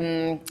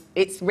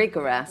 it's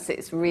rigorous,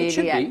 it's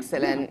really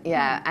excellent,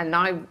 yeah. And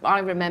I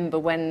remember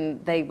when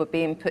they were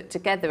being put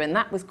together, and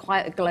that was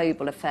quite a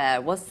global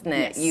affair, wasn't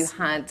it? Yes. You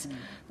had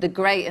the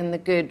great and the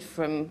good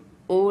from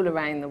all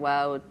around the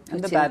world.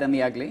 And the bad and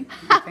the ugly,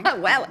 I think.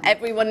 Well,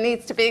 everyone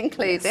needs to be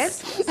included.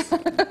 Yes.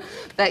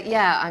 But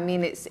yeah, I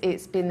mean,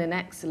 it's been an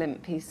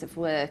excellent piece of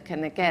work.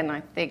 And again,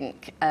 I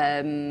think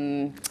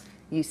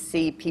you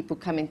see people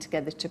coming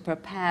together to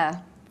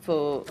prepare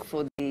for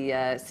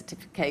the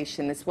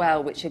certification as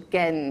well, which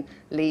again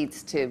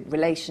leads to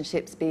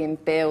relationships being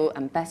built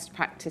and best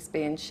practice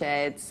being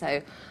shared.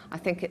 So I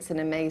think it's an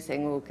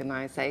amazing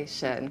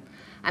organisation.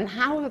 And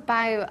how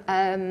about...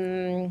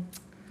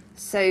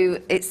 so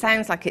it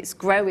sounds like it's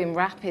growing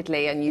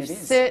rapidly, and you've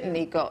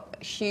certainly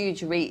got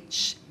huge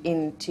reach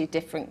into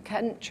different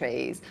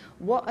countries.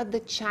 What are the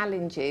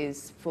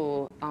challenges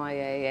for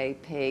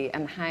IAAP,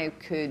 and how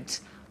could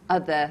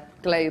other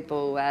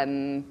global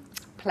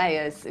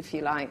players, if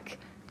you like,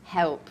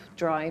 help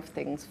drive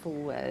things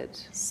forward?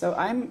 So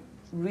I'm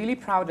really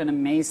proud and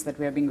amazed that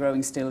we have been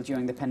growing still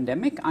during the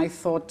pandemic. I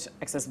thought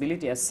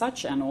accessibility as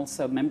such, and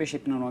also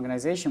membership in an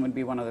organization, would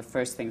be one of the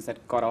first things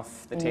that got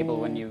off the table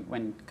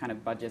when kind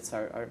of budgets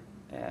are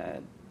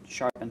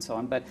sharp and so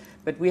on. But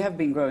we have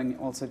been growing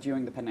also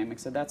during the pandemic,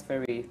 so that's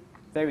very,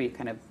 very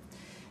kind of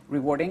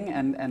rewarding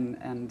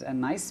and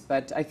nice.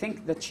 But I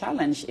think the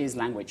challenge is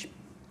language.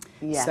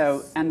 Yes.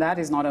 So, and that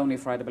is not only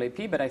for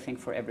IAAP, but I think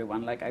for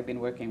everyone. Like I've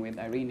been working with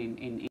Irene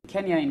in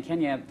Kenya. In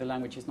Kenya, the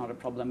language is not a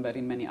problem, but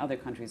in many other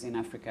countries in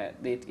Africa,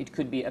 it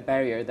could be a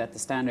barrier that the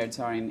standards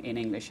are in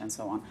English and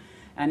so on.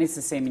 And it's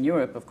the same in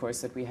Europe, of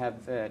course, that we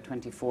have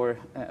 24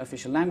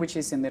 official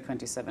languages in the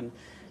 27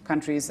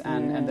 countries,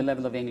 and the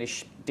level of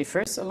English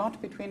differs a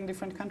lot between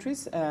different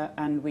countries.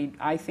 And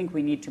I think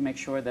we need to make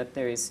sure that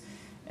there is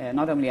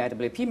not only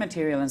IAAP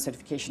material and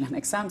certification and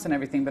exams and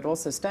everything, but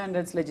also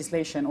standards,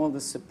 legislation, all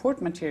the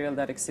support material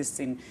that exists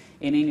in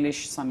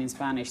English, some in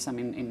Spanish, some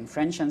in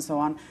French, and so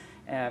on.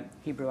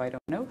 Hebrew, I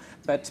don't know,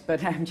 but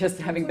I'm just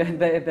having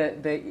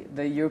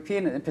the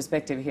European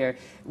perspective here.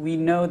 We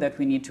know that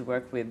we need to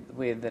work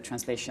with the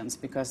translations,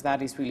 because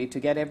that is really to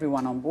get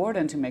everyone on board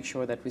and to make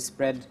sure that we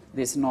spread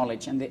this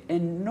knowledge and the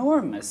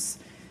enormous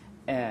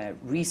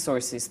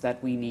resources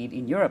that we need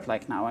in Europe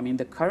like now. I mean,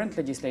 the current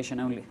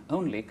legislation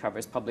only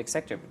covers public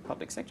sector, but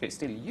public sector is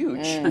still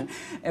huge.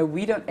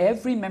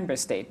 Every member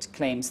state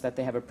claims that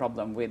they have a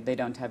problem with they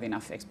don't have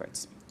enough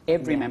experts.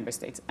 Every member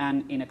state.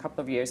 And in a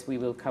couple of years, we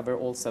will cover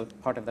also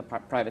part of the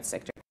private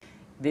sector.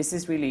 This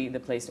is really the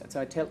place. So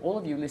I tell all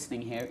of you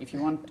listening here, if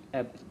you want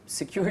a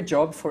secure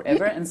job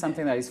forever and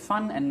something that is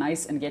fun and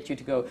nice and get you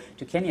to go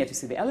to Kenya to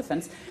see the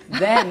elephants,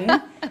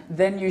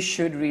 then you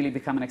should really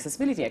become an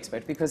accessibility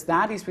expert, because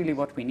that is really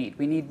what we need.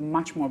 We need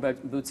much more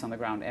boots on the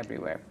ground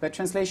everywhere. But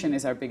translation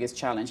is our biggest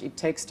challenge. It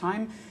takes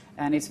time,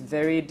 and it's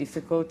very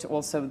difficult.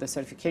 Also, the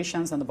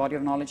certifications and the body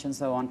of knowledge and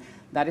so on,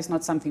 that is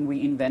not something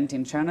we invent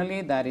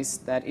internally. That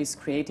is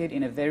created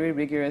in a very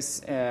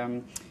rigorous,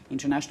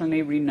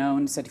 internationally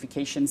renowned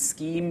certification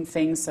scheme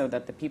thing, so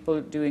that the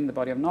people doing the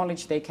body of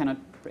knowledge, they cannot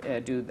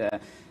do the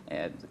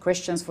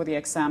questions for the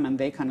exam, and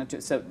they cannot do,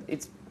 so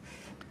it's,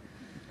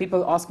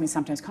 people ask me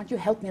sometimes, can't you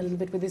help me a little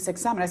bit with this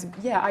exam? And I said,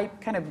 yeah,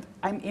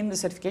 I'm in the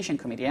certification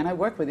committee and I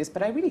work with this,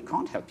 but I really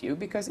can't help you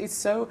because it's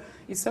so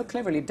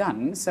cleverly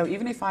done. So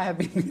even if I have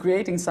been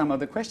creating some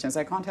of the questions,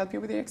 I can't help you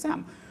with the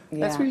exam. Yeah.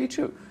 That's really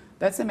true.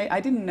 That's amazing. I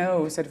didn't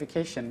know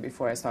certification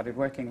before I started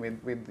working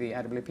with the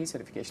AbilityNet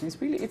certification.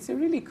 It's a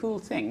really cool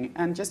thing,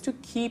 and just to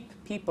keep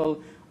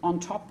people on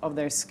top of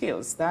their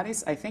skills. I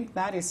think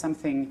that is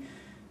something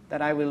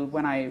that I will,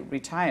 when I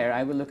retire,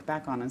 I will look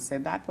back on and say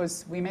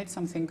we made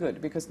something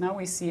good, because now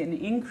we see an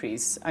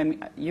increase.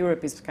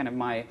 Europe is kind of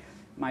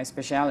my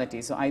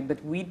speciality,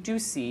 but we do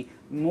see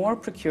more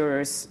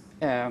procurers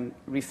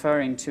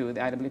referring to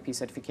the IAAP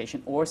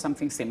certification or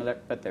something similar,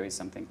 but there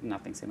is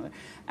nothing similar,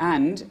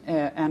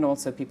 and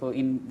also people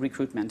in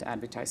recruitment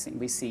advertising.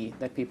 We see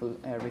that people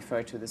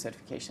refer to the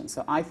certification.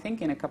 So I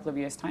think in a couple of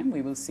years' time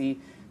we will see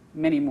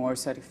many more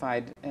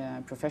certified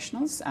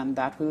professionals, and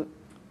that will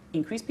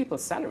increase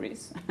people's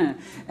salaries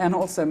and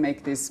also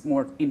make this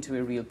more into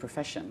a real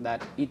profession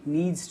that it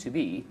needs to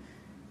be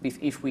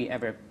if we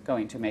ever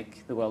going to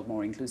make the world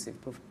more inclusive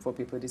for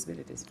people with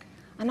disabilities.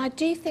 And I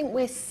do think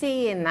we're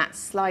seeing that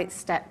slight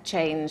step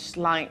change.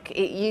 Like,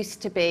 it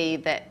used to be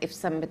that if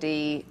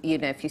somebody,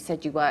 if you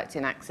said you worked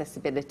in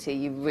accessibility,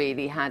 you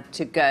really had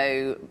to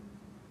go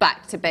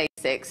back to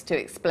basics to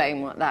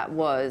explain what that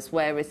was,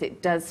 whereas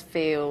it does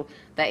feel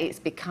that it's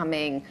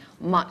becoming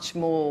much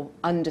more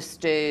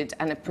understood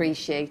and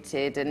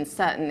appreciated. And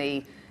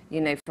certainly,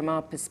 from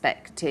our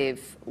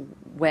perspective,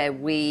 where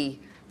we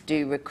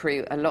do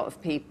recruit a lot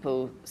of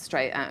people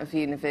straight out of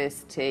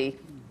university,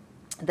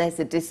 there's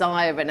a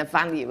desire and a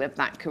value of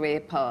that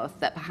career path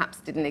that perhaps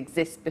didn't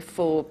exist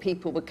before.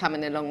 People were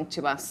coming along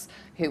to us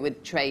who were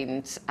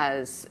trained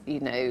as,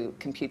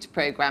 computer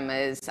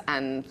programmers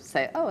and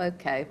say, oh,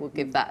 okay, we'll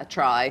give that a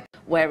try.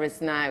 Whereas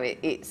now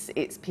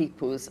it's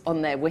people's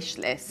on their wish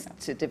list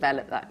to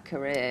develop that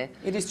career.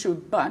 It is true,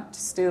 but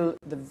still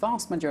the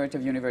vast majority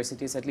of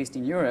universities, at least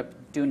in Europe,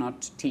 do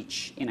not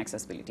teach in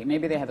accessibility.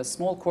 Maybe they have a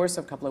small course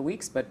of a couple of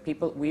weeks, but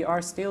we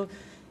are still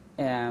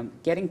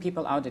getting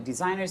people out, the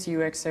designers,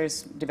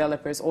 UXers,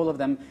 developers, all of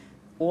them,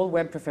 all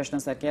web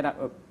professionals that get out,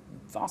 a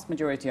vast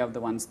majority of the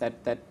ones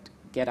that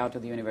get out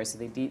of the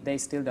university, they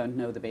still don't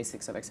know the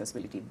basics of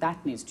accessibility.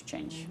 That needs to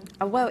change.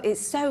 Well, it's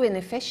so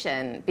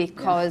inefficient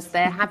because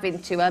they're having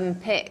to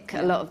unpick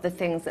a lot of the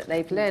things that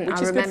they've learned.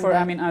 Which is good for,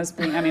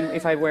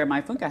 if I wear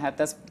my Funka hat,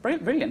 that's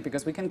brilliant,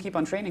 because we can keep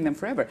on training them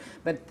forever.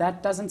 But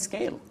that doesn't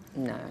scale.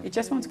 No. It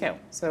just won't scale.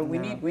 So we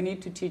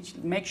need to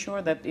make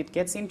sure that it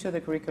gets into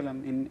the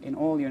curriculum in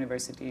all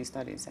university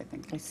studies, I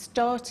think. It's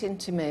starting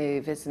to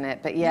move, isn't it?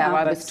 But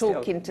I was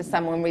talking to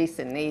someone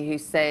recently who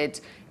said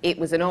it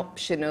was an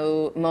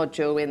optional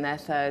module in their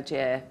third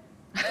year.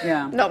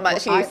 Yeah. Not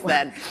much use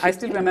then. I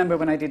still remember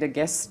when I did a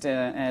guest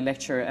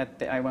lecture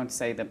at I won't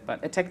say that,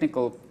 but a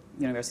technical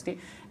university,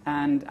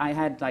 and I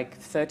had like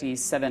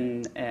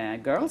 37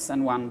 girls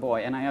and one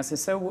boy, and I asked him,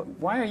 so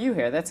why are you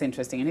here? That's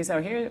interesting. And he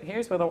said,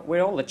 here's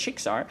where all the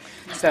chicks are.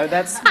 So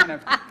that's kind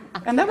of,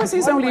 and that was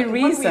his only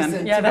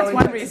reason. Yeah, that's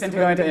one reason to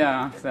go into,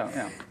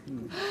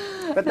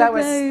 But that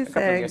was a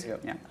couple of years ago,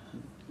 yeah.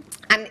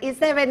 And is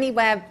there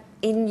anywhere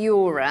in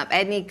Europe,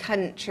 any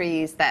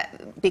countries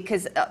that,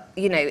 because,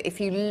 if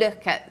you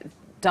look at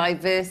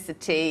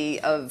diversity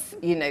of,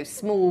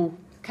 small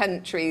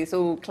countries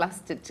all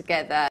clustered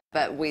together,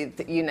 but with,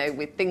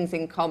 with things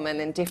in common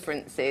and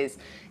differences,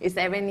 is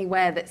there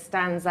anywhere that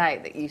stands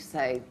out that you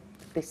say,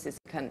 this is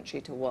a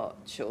country to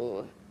watch,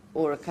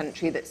 or a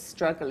country that's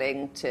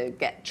struggling to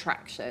get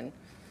traction?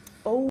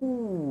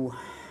 Oh,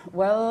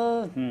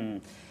 well,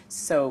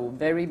 so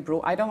very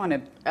broad. I don't want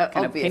to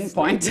kind of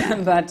pinpoint,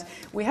 but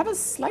we have a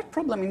slight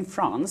problem in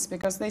France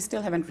because they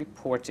still haven't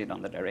reported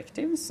on the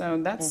directive.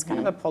 So that's kind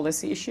of a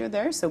policy issue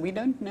there. So we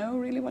don't know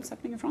really what's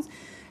happening in France.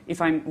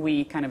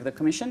 We kind of the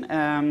Commission,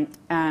 and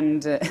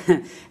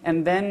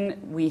then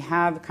we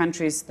have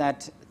countries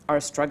that are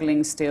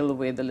struggling still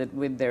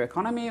with their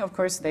economy. Of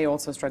course, they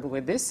also struggle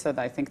with this, so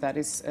I think that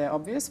is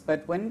obvious.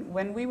 But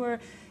when we were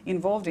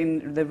involved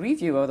in the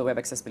review of the Web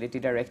Accessibility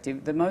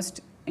Directive, the most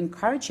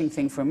encouraging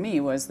thing for me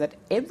was that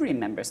every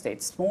member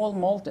state, small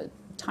Malta,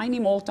 tiny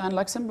Malta and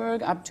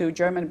Luxembourg, up to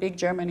big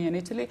Germany and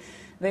Italy,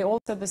 they all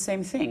said the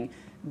same thing.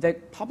 The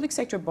public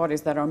sector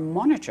bodies that are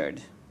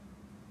monitored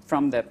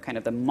from the kind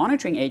of the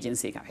monitoring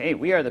agency, hey,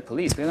 we are the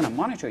police, we're going to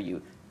monitor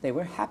you, they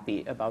were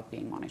happy about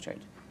being monitored.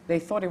 They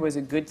thought it was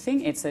a good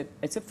thing. It's a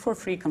for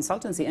free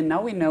consultancy, and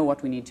now we know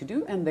what we need to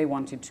do, and they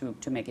wanted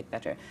to make it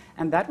better.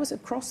 And that was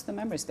across the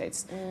member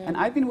states. And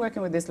I've been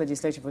working with this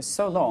legislation for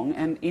so long,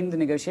 and in the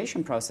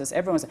negotiation process,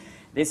 everyone said,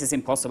 this is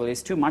impossible,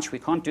 it's too much, we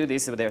can't do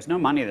this, there's no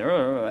money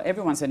there.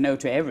 Everyone said no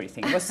to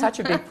everything. It was such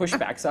a big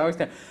pushback. So I was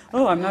like,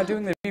 oh, I'm now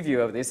doing the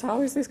review of this.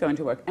 How is this going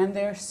to work? And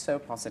they're so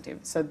positive.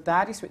 So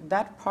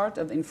that part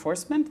of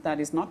enforcement, that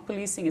is not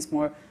policing, is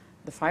more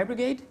the fire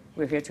brigade.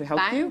 We're here to help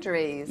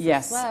Boundaries you.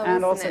 Yes, well,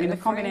 and also in the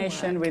the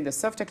combination with the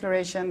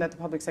self-declaration that the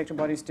public sector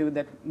bodies do,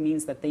 that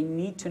means that they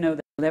need to know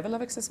the level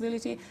of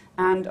accessibility,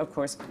 and of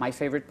course, my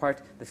favorite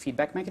part, the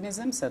feedback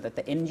mechanism, so that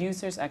the end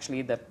users,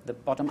 actually the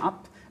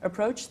bottom-up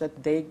approach,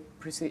 that they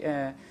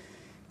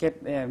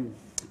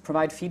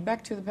provide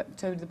feedback to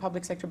the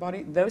public sector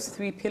body. Those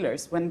three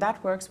pillars, when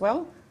that works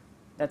well,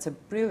 that's a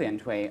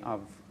brilliant way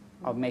of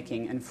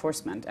making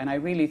enforcement. And I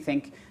really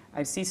think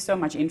I see so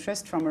much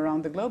interest from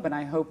around the globe, and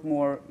I hope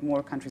more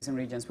countries and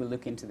regions will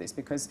look into this,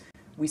 because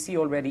we see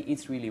already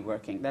it's really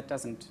working. That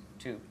doesn't,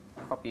 to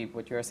copy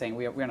what you're saying,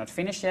 we're not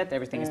finished yet,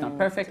 everything is not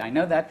perfect, I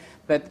know that,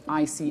 but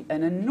I see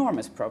an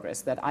enormous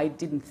progress that I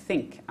didn't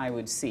think I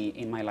would see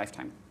in my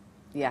lifetime.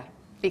 Yeah,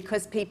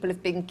 because people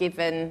have been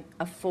given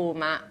a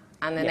format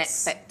and an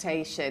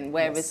expectation,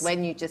 whereas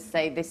when you just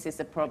say this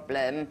is a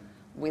problem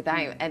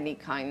without any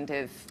kind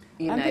of,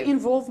 the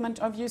involvement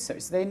of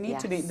users. They need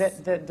to be,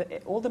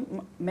 all the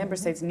member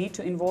states need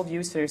to involve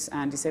users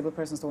and disabled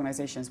persons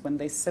organizations when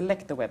they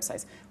select the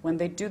websites, when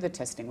they do the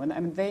testing.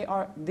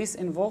 This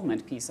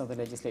involvement piece of the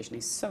legislation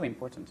is so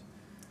important.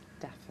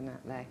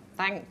 Definitely.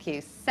 Thank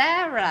you.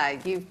 Sarah,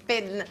 you've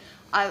been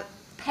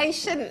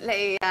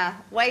patiently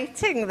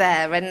waiting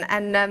there,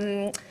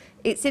 and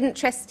it's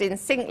interesting,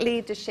 Sync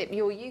Leadership,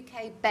 you're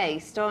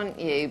UK-based, aren't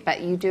you?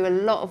 But you do a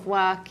lot of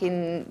work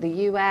in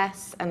the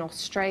US and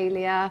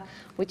Australia.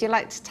 Would you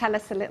like to tell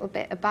us a little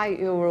bit about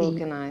your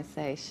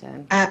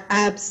organisation?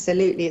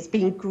 Absolutely. It's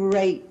been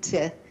great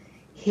to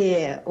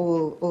hear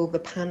all the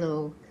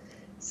panel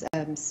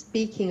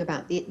speaking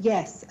about it.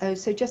 Yes,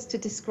 so just to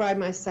describe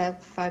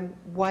myself, I'm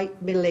a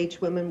white middle-aged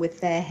woman with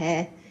fair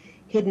hair,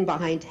 hidden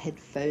behind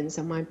headphones,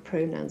 and my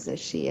pronouns are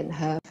she and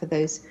her for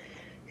those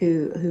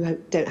who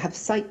don't have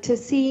sight to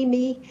see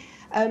me.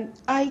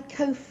 I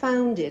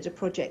co-founded a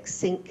project,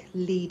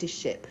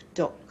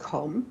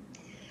 syncleadership.com.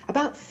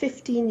 About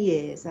 15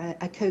 years,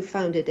 I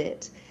co-founded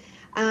it.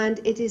 And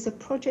it is a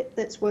project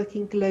that's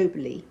working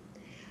globally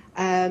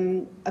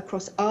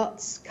across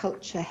arts,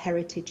 culture,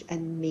 heritage,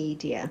 and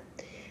media.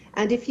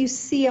 And if you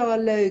see our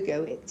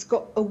logo, it's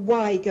got a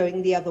Y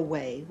going the other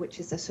way, which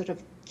is a sort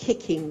of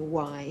kicking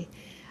Y.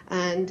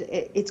 And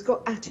it's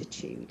got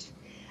attitude.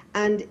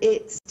 And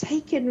it's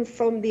taken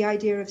from the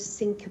idea of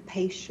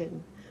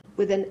syncopation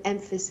with an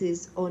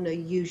emphasis on a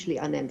usually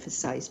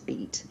unemphasized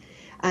beat.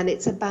 And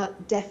it's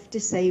about deaf,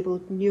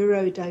 disabled,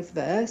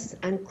 neurodiverse,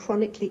 and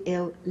chronically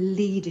ill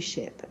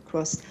leadership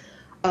across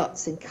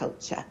arts and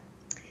culture.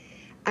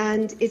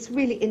 And it's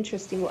really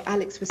interesting what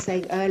Alex was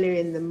saying earlier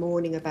in the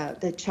morning about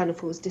the Channel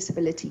 4's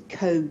Disability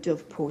Code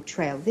of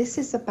Portrayal. This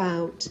is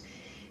about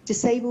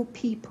disabled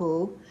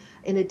people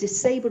in a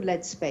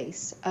disabled-led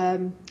space,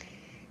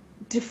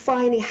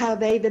 defining how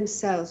they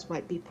themselves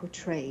might be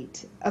portrayed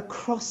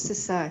across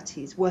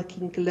societies,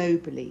 working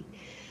globally.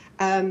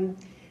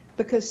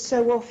 Because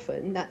so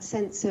often that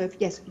sense of,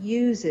 yes,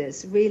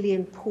 users, really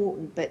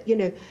important, but,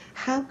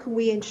 how can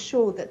we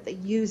ensure that the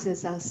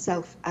users are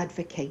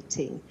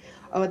self-advocating,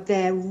 or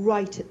they're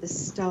right at the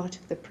start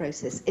of the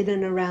process, in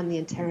and around the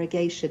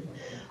interrogation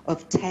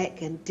of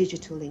tech and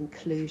digital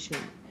inclusion?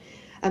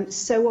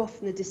 So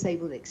often the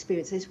disabled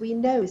experience, as we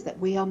know, is that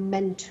we are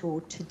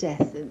mentored to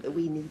death and that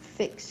we need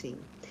fixing.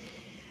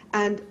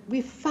 And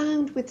we've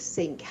found with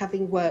Sync,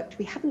 having worked,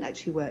 we haven't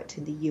actually worked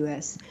in the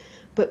US,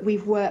 but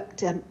we've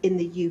worked in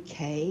the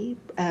UK,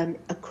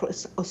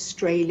 across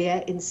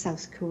Australia, in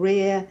South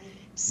Korea,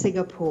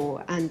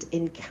 Singapore, and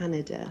in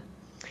Canada.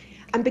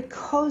 And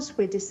because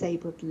we're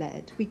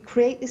disabled-led, we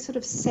create this sort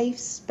of safe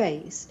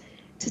space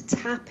to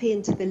tap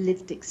into the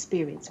lived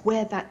experience,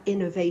 where that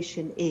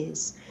innovation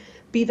is.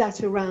 Be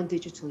that around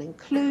digital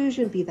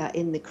inclusion, be that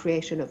in the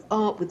creation of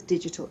art with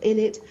digital in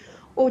it,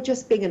 or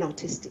just being an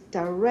artistic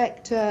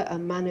director, a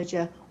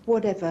manager,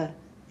 whatever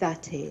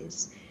that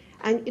is.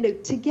 And, you know,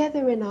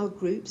 together in our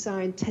groups,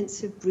 our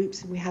intensive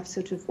groups, and we have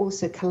sort of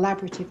also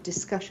collaborative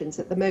discussions.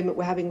 At the moment,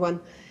 we're having one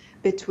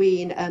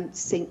between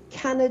Sync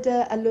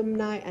Canada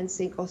alumni and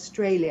Sync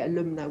Australia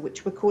alumni,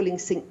 which we're calling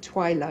Sync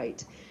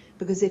Twilight,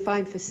 because if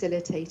I'm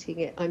facilitating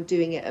it, I'm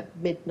doing it at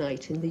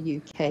midnight in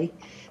the UK.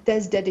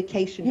 There's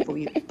dedication for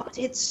you, but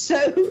it's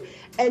so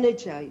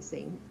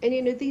energizing. And,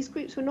 you know, these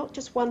groups were not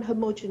just one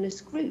homogenous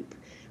group.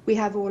 We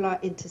have all our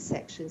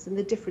intersections and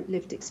the different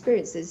lived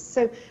experiences.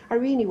 So,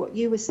 Irene, what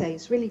you were saying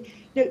is really,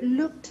 you know,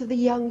 look to the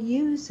young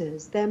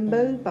users, their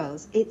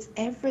mobiles, it's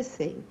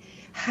everything.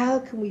 How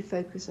can we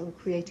focus on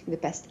creating the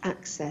best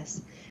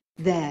access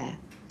there?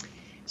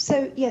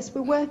 So, yes,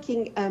 we're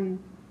working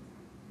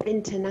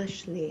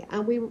internationally,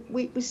 and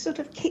we sort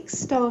of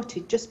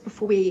kick-started just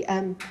before we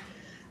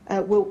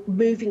were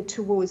moving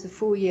towards the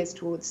 4 years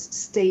towards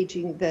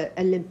staging the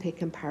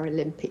Olympic and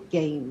Paralympic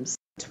Games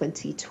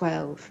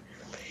 2012.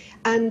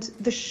 And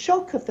the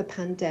shock of the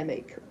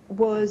pandemic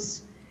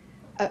was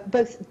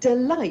both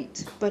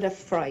delight but a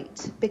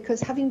fright,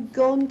 because having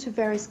gone to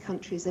various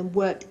countries and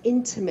worked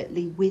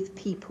intimately with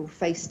people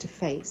face to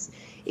face,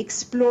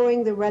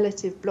 exploring the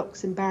relative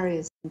blocks and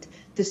barriers and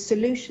the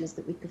solutions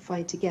that we could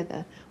find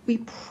together, we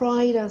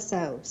pride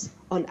ourselves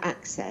on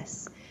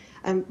access.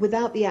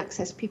 Without the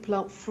access, people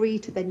aren't free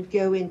to then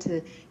go into,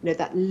 you know,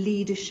 that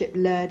leadership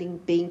learning,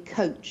 being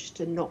coached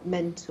and not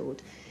mentored,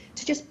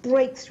 to just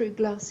break through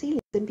glass ceilings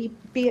and be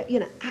you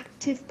know,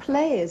 active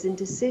players in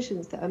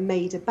decisions that are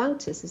made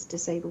about us as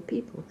disabled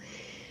people.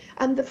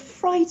 And the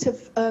fright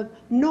of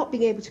not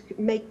being able to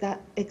make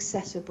that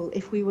accessible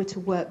if we were to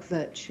work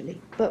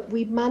virtually. But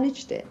we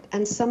managed it.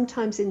 And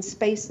sometimes in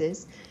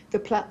spaces, the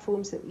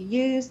platforms that we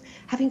used,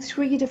 having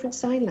 3 different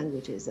sign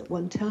languages at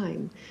one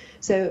time.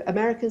 So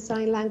American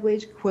Sign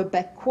Language,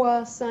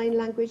 Quebecois Sign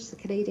Language, the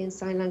Canadian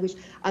Sign Language,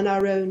 and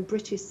our own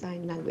British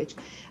Sign Language.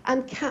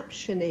 And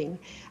captioning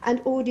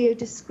and audio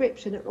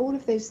description and all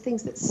of those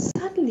things that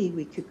suddenly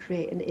we could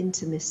create an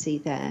intimacy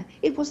there.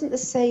 It wasn't the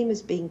same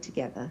as being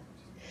together.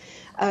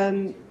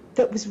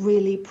 That was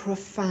really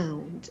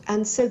profound.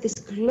 And so this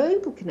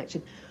global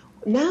connection,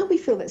 now we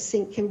feel that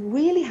Sync can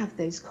really have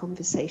those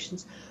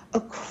conversations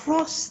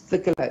across the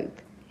globe.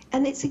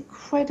 And it's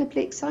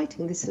incredibly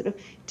exciting, this sort of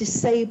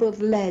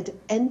disabled-led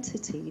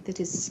entity that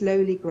is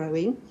slowly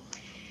growing.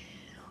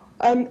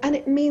 And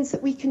it means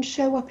that we can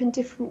show up in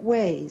different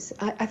ways.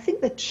 I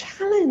think the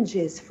challenge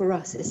is for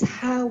us is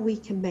how we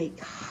can make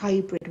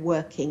hybrid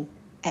working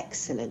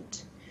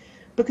excellent,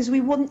 because we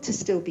want to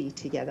still be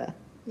together.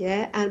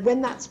 Yeah, and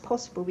when that's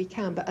possible, we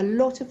can. But a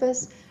lot of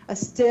us are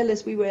still,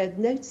 as we were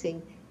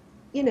noting,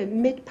 you know,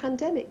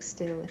 mid-pandemic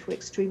still. If we're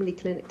extremely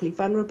clinically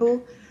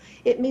vulnerable,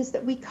 it means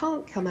that we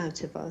can't come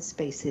out of our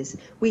spaces.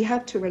 We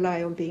have to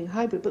rely on being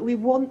hybrid, but we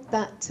want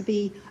that to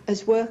be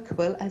as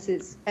workable as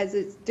it's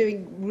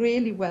doing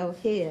really well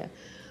here.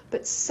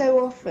 But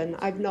so often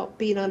I've not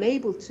been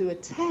unable to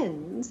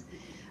attend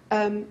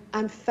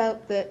and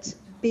felt that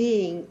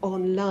being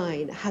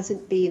online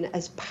hasn't been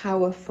as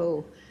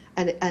powerful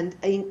and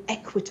an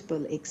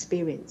equitable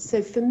experience.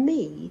 So for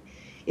me,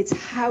 it's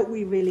how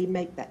we really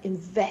make that,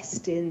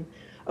 invest in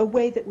a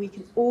way that we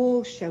can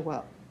all show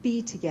up,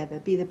 be together,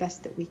 be the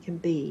best that we can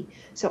be.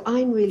 So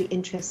I'm really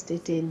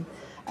interested in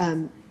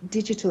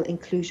digital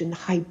inclusion,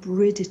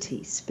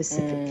 hybridity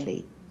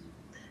specifically.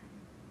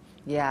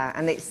 Yeah,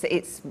 and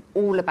it's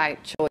all about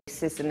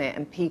choice, isn't it?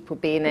 And people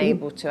being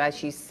able to,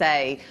 as you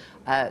say,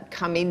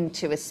 come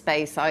into a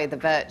space either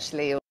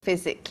virtually or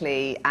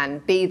physically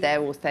and be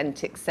their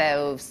authentic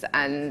selves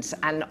and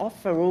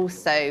offer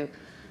also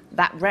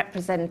that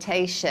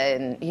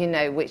representation, you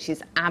know, which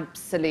is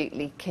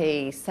absolutely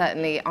key.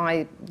 Certainly,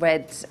 I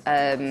read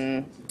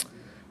a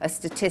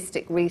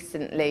statistic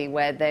recently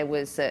where there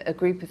was a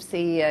group of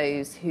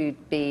CEOs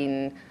who'd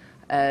been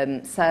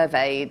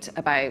surveyed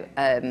about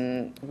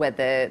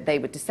whether they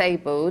were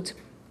disabled,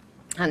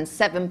 and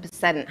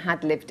 7%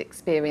 had lived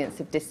experience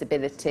of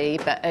disability,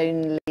 but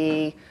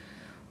only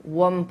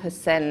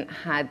 1%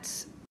 had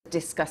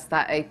discussed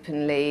that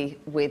openly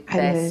with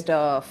their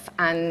staff.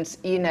 And,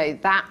 you know,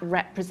 that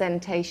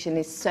representation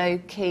is so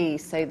key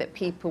so that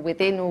people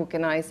within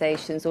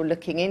organisations or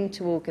looking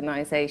into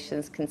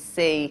organisations can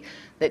see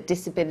that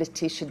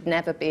disability should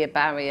never be a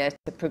barrier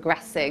to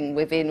progressing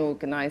within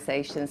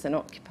organisations and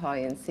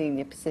occupying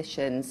senior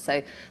positions. So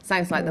it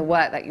sounds like the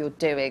work that you're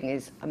doing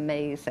is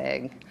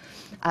amazing.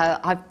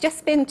 I've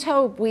just been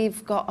told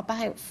we've got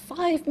about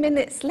 5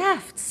 minutes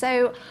left.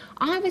 So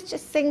I was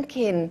just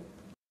thinking,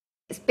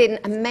 it's been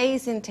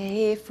amazing to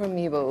hear from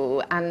you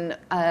all, and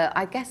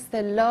I guess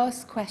the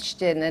last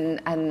question,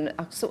 and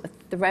I'll sort of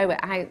throw it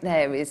out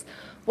there, is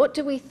what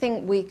do we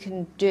think we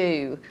can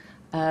do,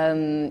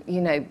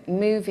 you know,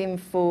 moving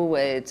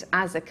forward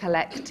as a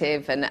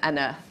collective and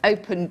a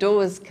open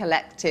doors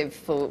collective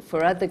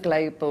for other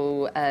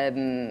global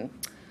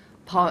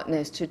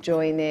partners to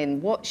join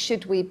in? What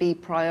should we be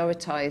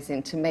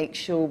prioritising to make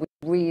sure we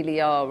really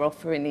are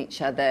offering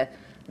each other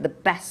the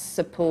best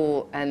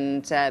support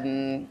and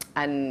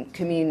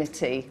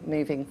community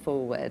moving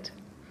forward?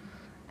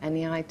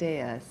 Any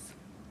ideas?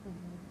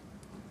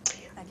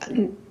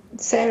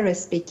 Sarah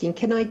speaking.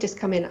 Can I just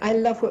come in? I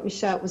love what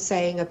Michal was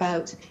saying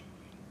about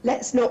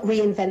let's not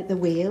reinvent the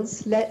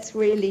wheels. Let's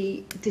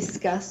really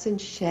discuss and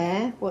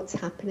share what's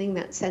happening,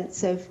 that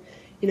sense of,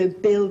 you know,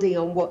 building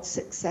on what's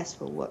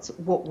successful,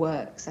 what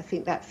works. I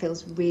think that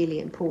feels really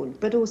important,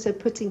 but also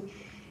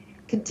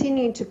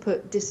continuing to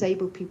put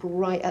disabled people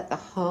right at the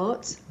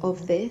heart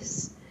of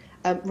this,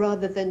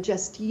 rather than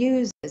just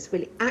users,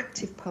 really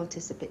active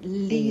participants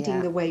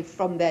leading the way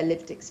from their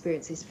lived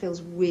experiences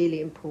feels really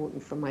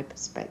important from my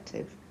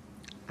perspective.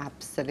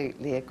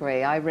 Absolutely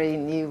agree.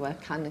 Irene, you were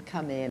kind of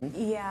come in.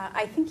 Yeah,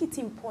 I think it's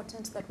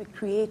important that we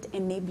create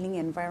enabling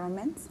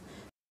environments.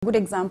 A good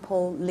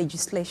example,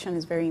 legislation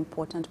is very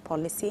important,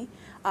 policy.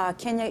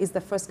 Kenya is the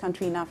first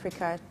country in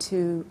Africa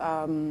to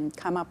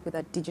come up with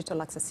a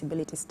digital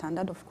accessibility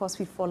standard. Of course,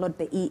 we followed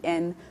the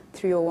EN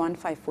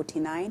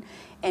 301-549,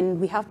 and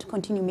we have to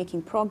continue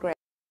making progress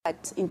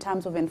in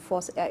terms of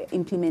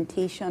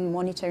implementation,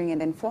 monitoring,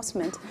 and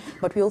enforcement,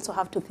 but we also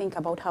have to think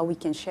about how we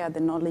can share the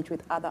knowledge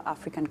with other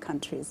African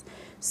countries.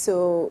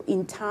 So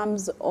in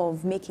terms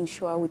of making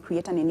sure we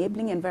create an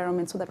enabling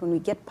environment so that when we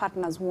get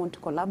partners who want to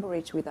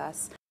collaborate with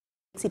us,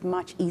 it makes it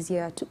much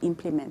easier to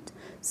implement.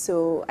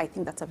 So I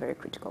think that's a very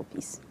critical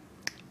piece.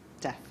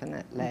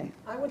 Definitely.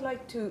 I would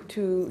like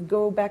to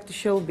go back to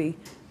Shilpi,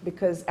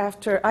 because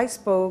after I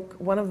spoke,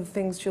 one of the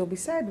things Shilpi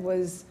said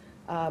was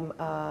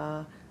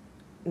not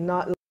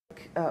like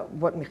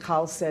what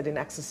Michal said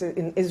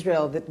in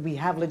Israel, that we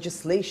have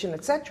legislation,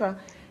 etc.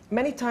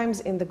 Many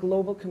times in the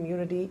global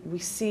community, we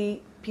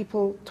see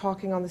people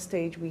talking on the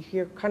stage. We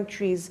hear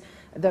countries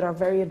that are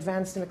very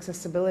advanced in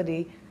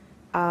accessibility.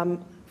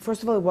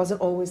 First of all, it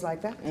wasn't always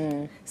like that.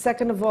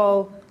 Second of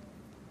all,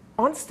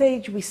 on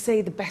stage, we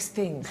say the best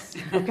things,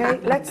 okay?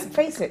 Let's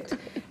face it.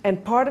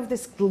 And part of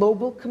this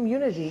global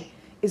community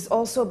is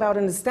also about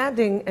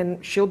understanding,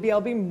 and Shilpi,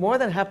 I'll be more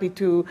than happy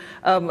to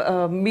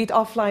meet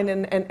offline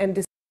and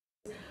discuss.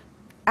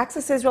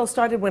 Access Israel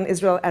started when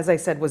Israel, as I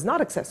said, was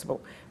not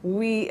accessible.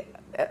 We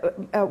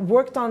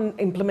worked on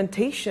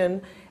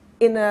implementation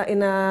in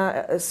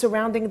a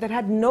surrounding that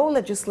had no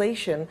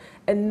legislation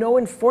and no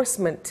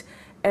enforcement,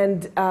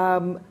 and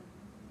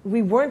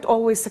we weren't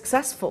always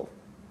successful.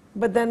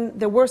 But then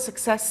there were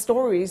success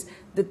stories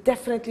that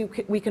definitely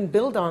we can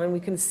build on, and we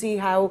can see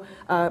how,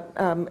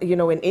 you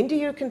know, in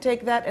India you can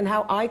take that, and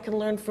how I can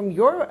learn from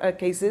your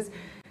cases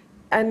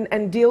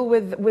and deal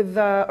with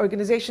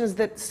organizations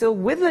that still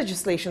with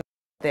legislation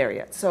there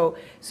yet. So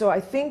I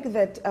think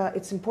that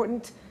it's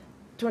important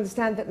to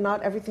understand that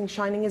not everything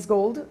shining is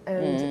gold,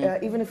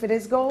 and even if it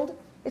is gold,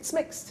 it's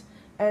mixed.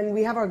 And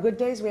we have our good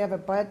days, we have our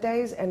bad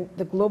days, and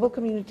the global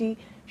community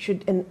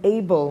should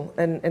enable,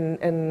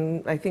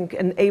 and I think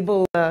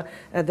enable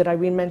that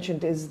Irene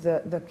mentioned is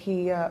the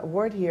key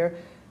word here,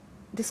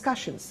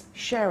 discussions,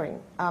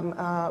 sharing,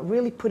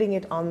 really putting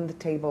it on the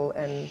table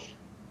and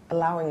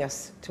allowing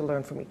us to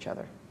learn from each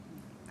other.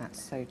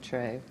 That's so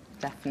true,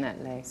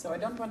 definitely. So I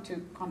don't want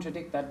to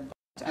contradict that,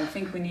 but I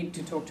think we need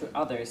to talk to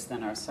others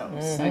than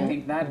ourselves. I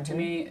think that, to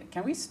me,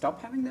 can we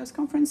stop having those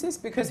conferences?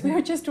 Because we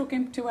are just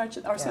talking to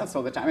ourselves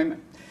all the time. I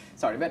mean,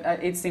 sorry, but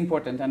it's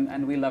important,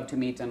 and we love to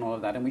meet and all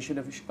of that, and we should,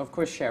 of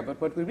course, share. But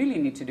what we really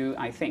need to do,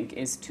 I think,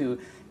 is to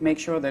make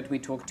sure that we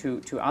talk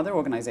to other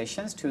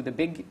organizations, to the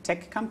big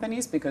tech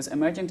companies, because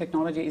emerging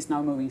technology is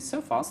now moving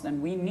so fast,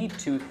 and we need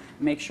to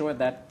make sure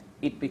that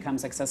it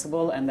becomes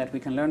accessible and that we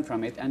can learn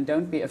from it. And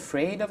don't be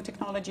afraid of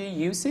technology,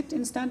 use it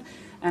instead.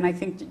 And I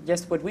think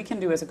just what we can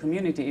do as a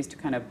community is to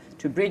kind of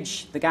to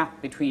bridge the gap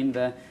between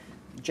the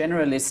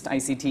generalist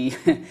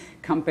ICT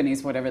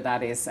companies, whatever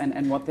that is,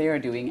 and what they are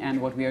doing and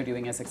what we are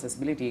doing as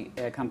accessibility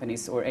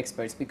companies or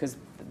experts, because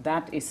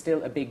that is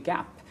still a big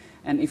gap.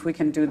 And if we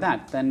can do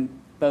that, then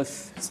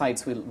both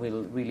sides will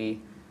really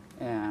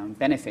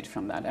benefit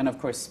from that. And of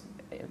course,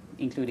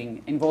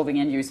 including involving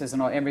end users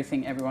and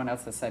everything everyone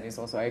else has said is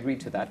also, I agree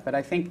to that. But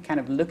I think kind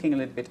of looking a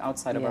little bit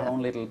outside of our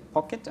own little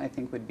pocket, I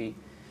think would be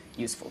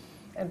useful.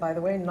 And by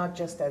the way, not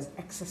just as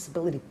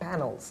accessibility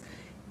panels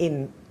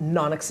in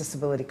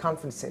non-accessibility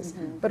conferences,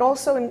 but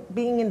also in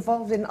being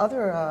involved in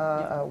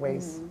other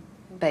ways.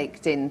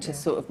 Baked into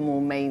sort of more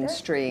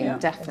mainstream,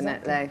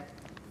 definitely. Exactly.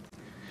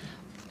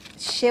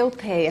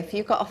 Shilpi, if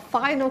you've got a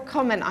final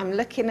comment, I'm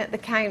looking at the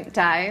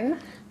countdown.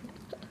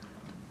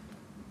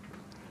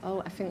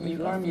 Oh, I think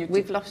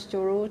we've lost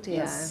your audio.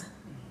 Yes.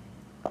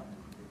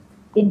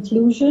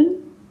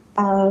 Inclusion,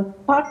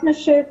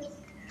 partnerships,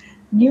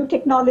 new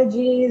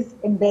technologies,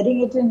 embedding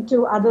it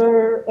into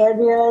other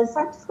areas.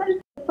 I'm just going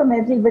to take from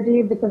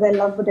everybody because I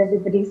love what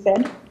everybody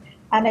said.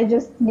 And I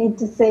just need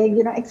to say,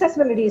 you know,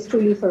 accessibility is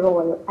truly for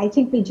all. I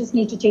think we just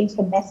need to change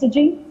the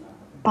messaging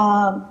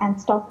and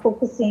start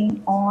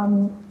focusing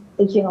on,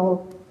 you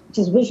know,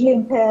 just visually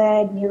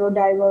impaired,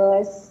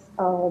 neurodiverse,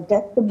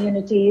 deaf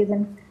communities,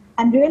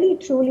 and really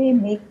truly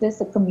make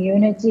this a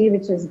community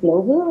which is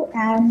global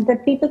and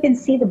that people can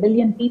see the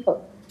billion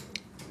people.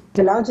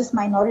 The largest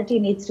minority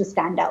needs to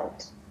stand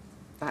out.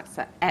 That's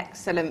an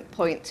excellent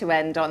point to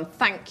end on.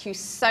 Thank you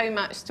so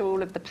much to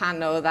all of the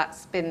panel.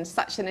 That's been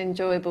such an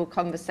enjoyable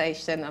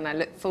conversation, and I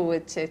look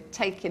forward to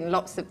taking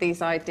lots of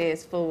these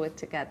ideas forward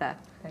together.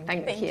 Thank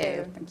you. Thank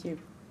you. Thank you.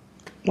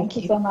 Thank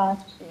you so much.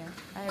 Yeah.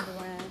 Bye,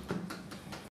 everyone.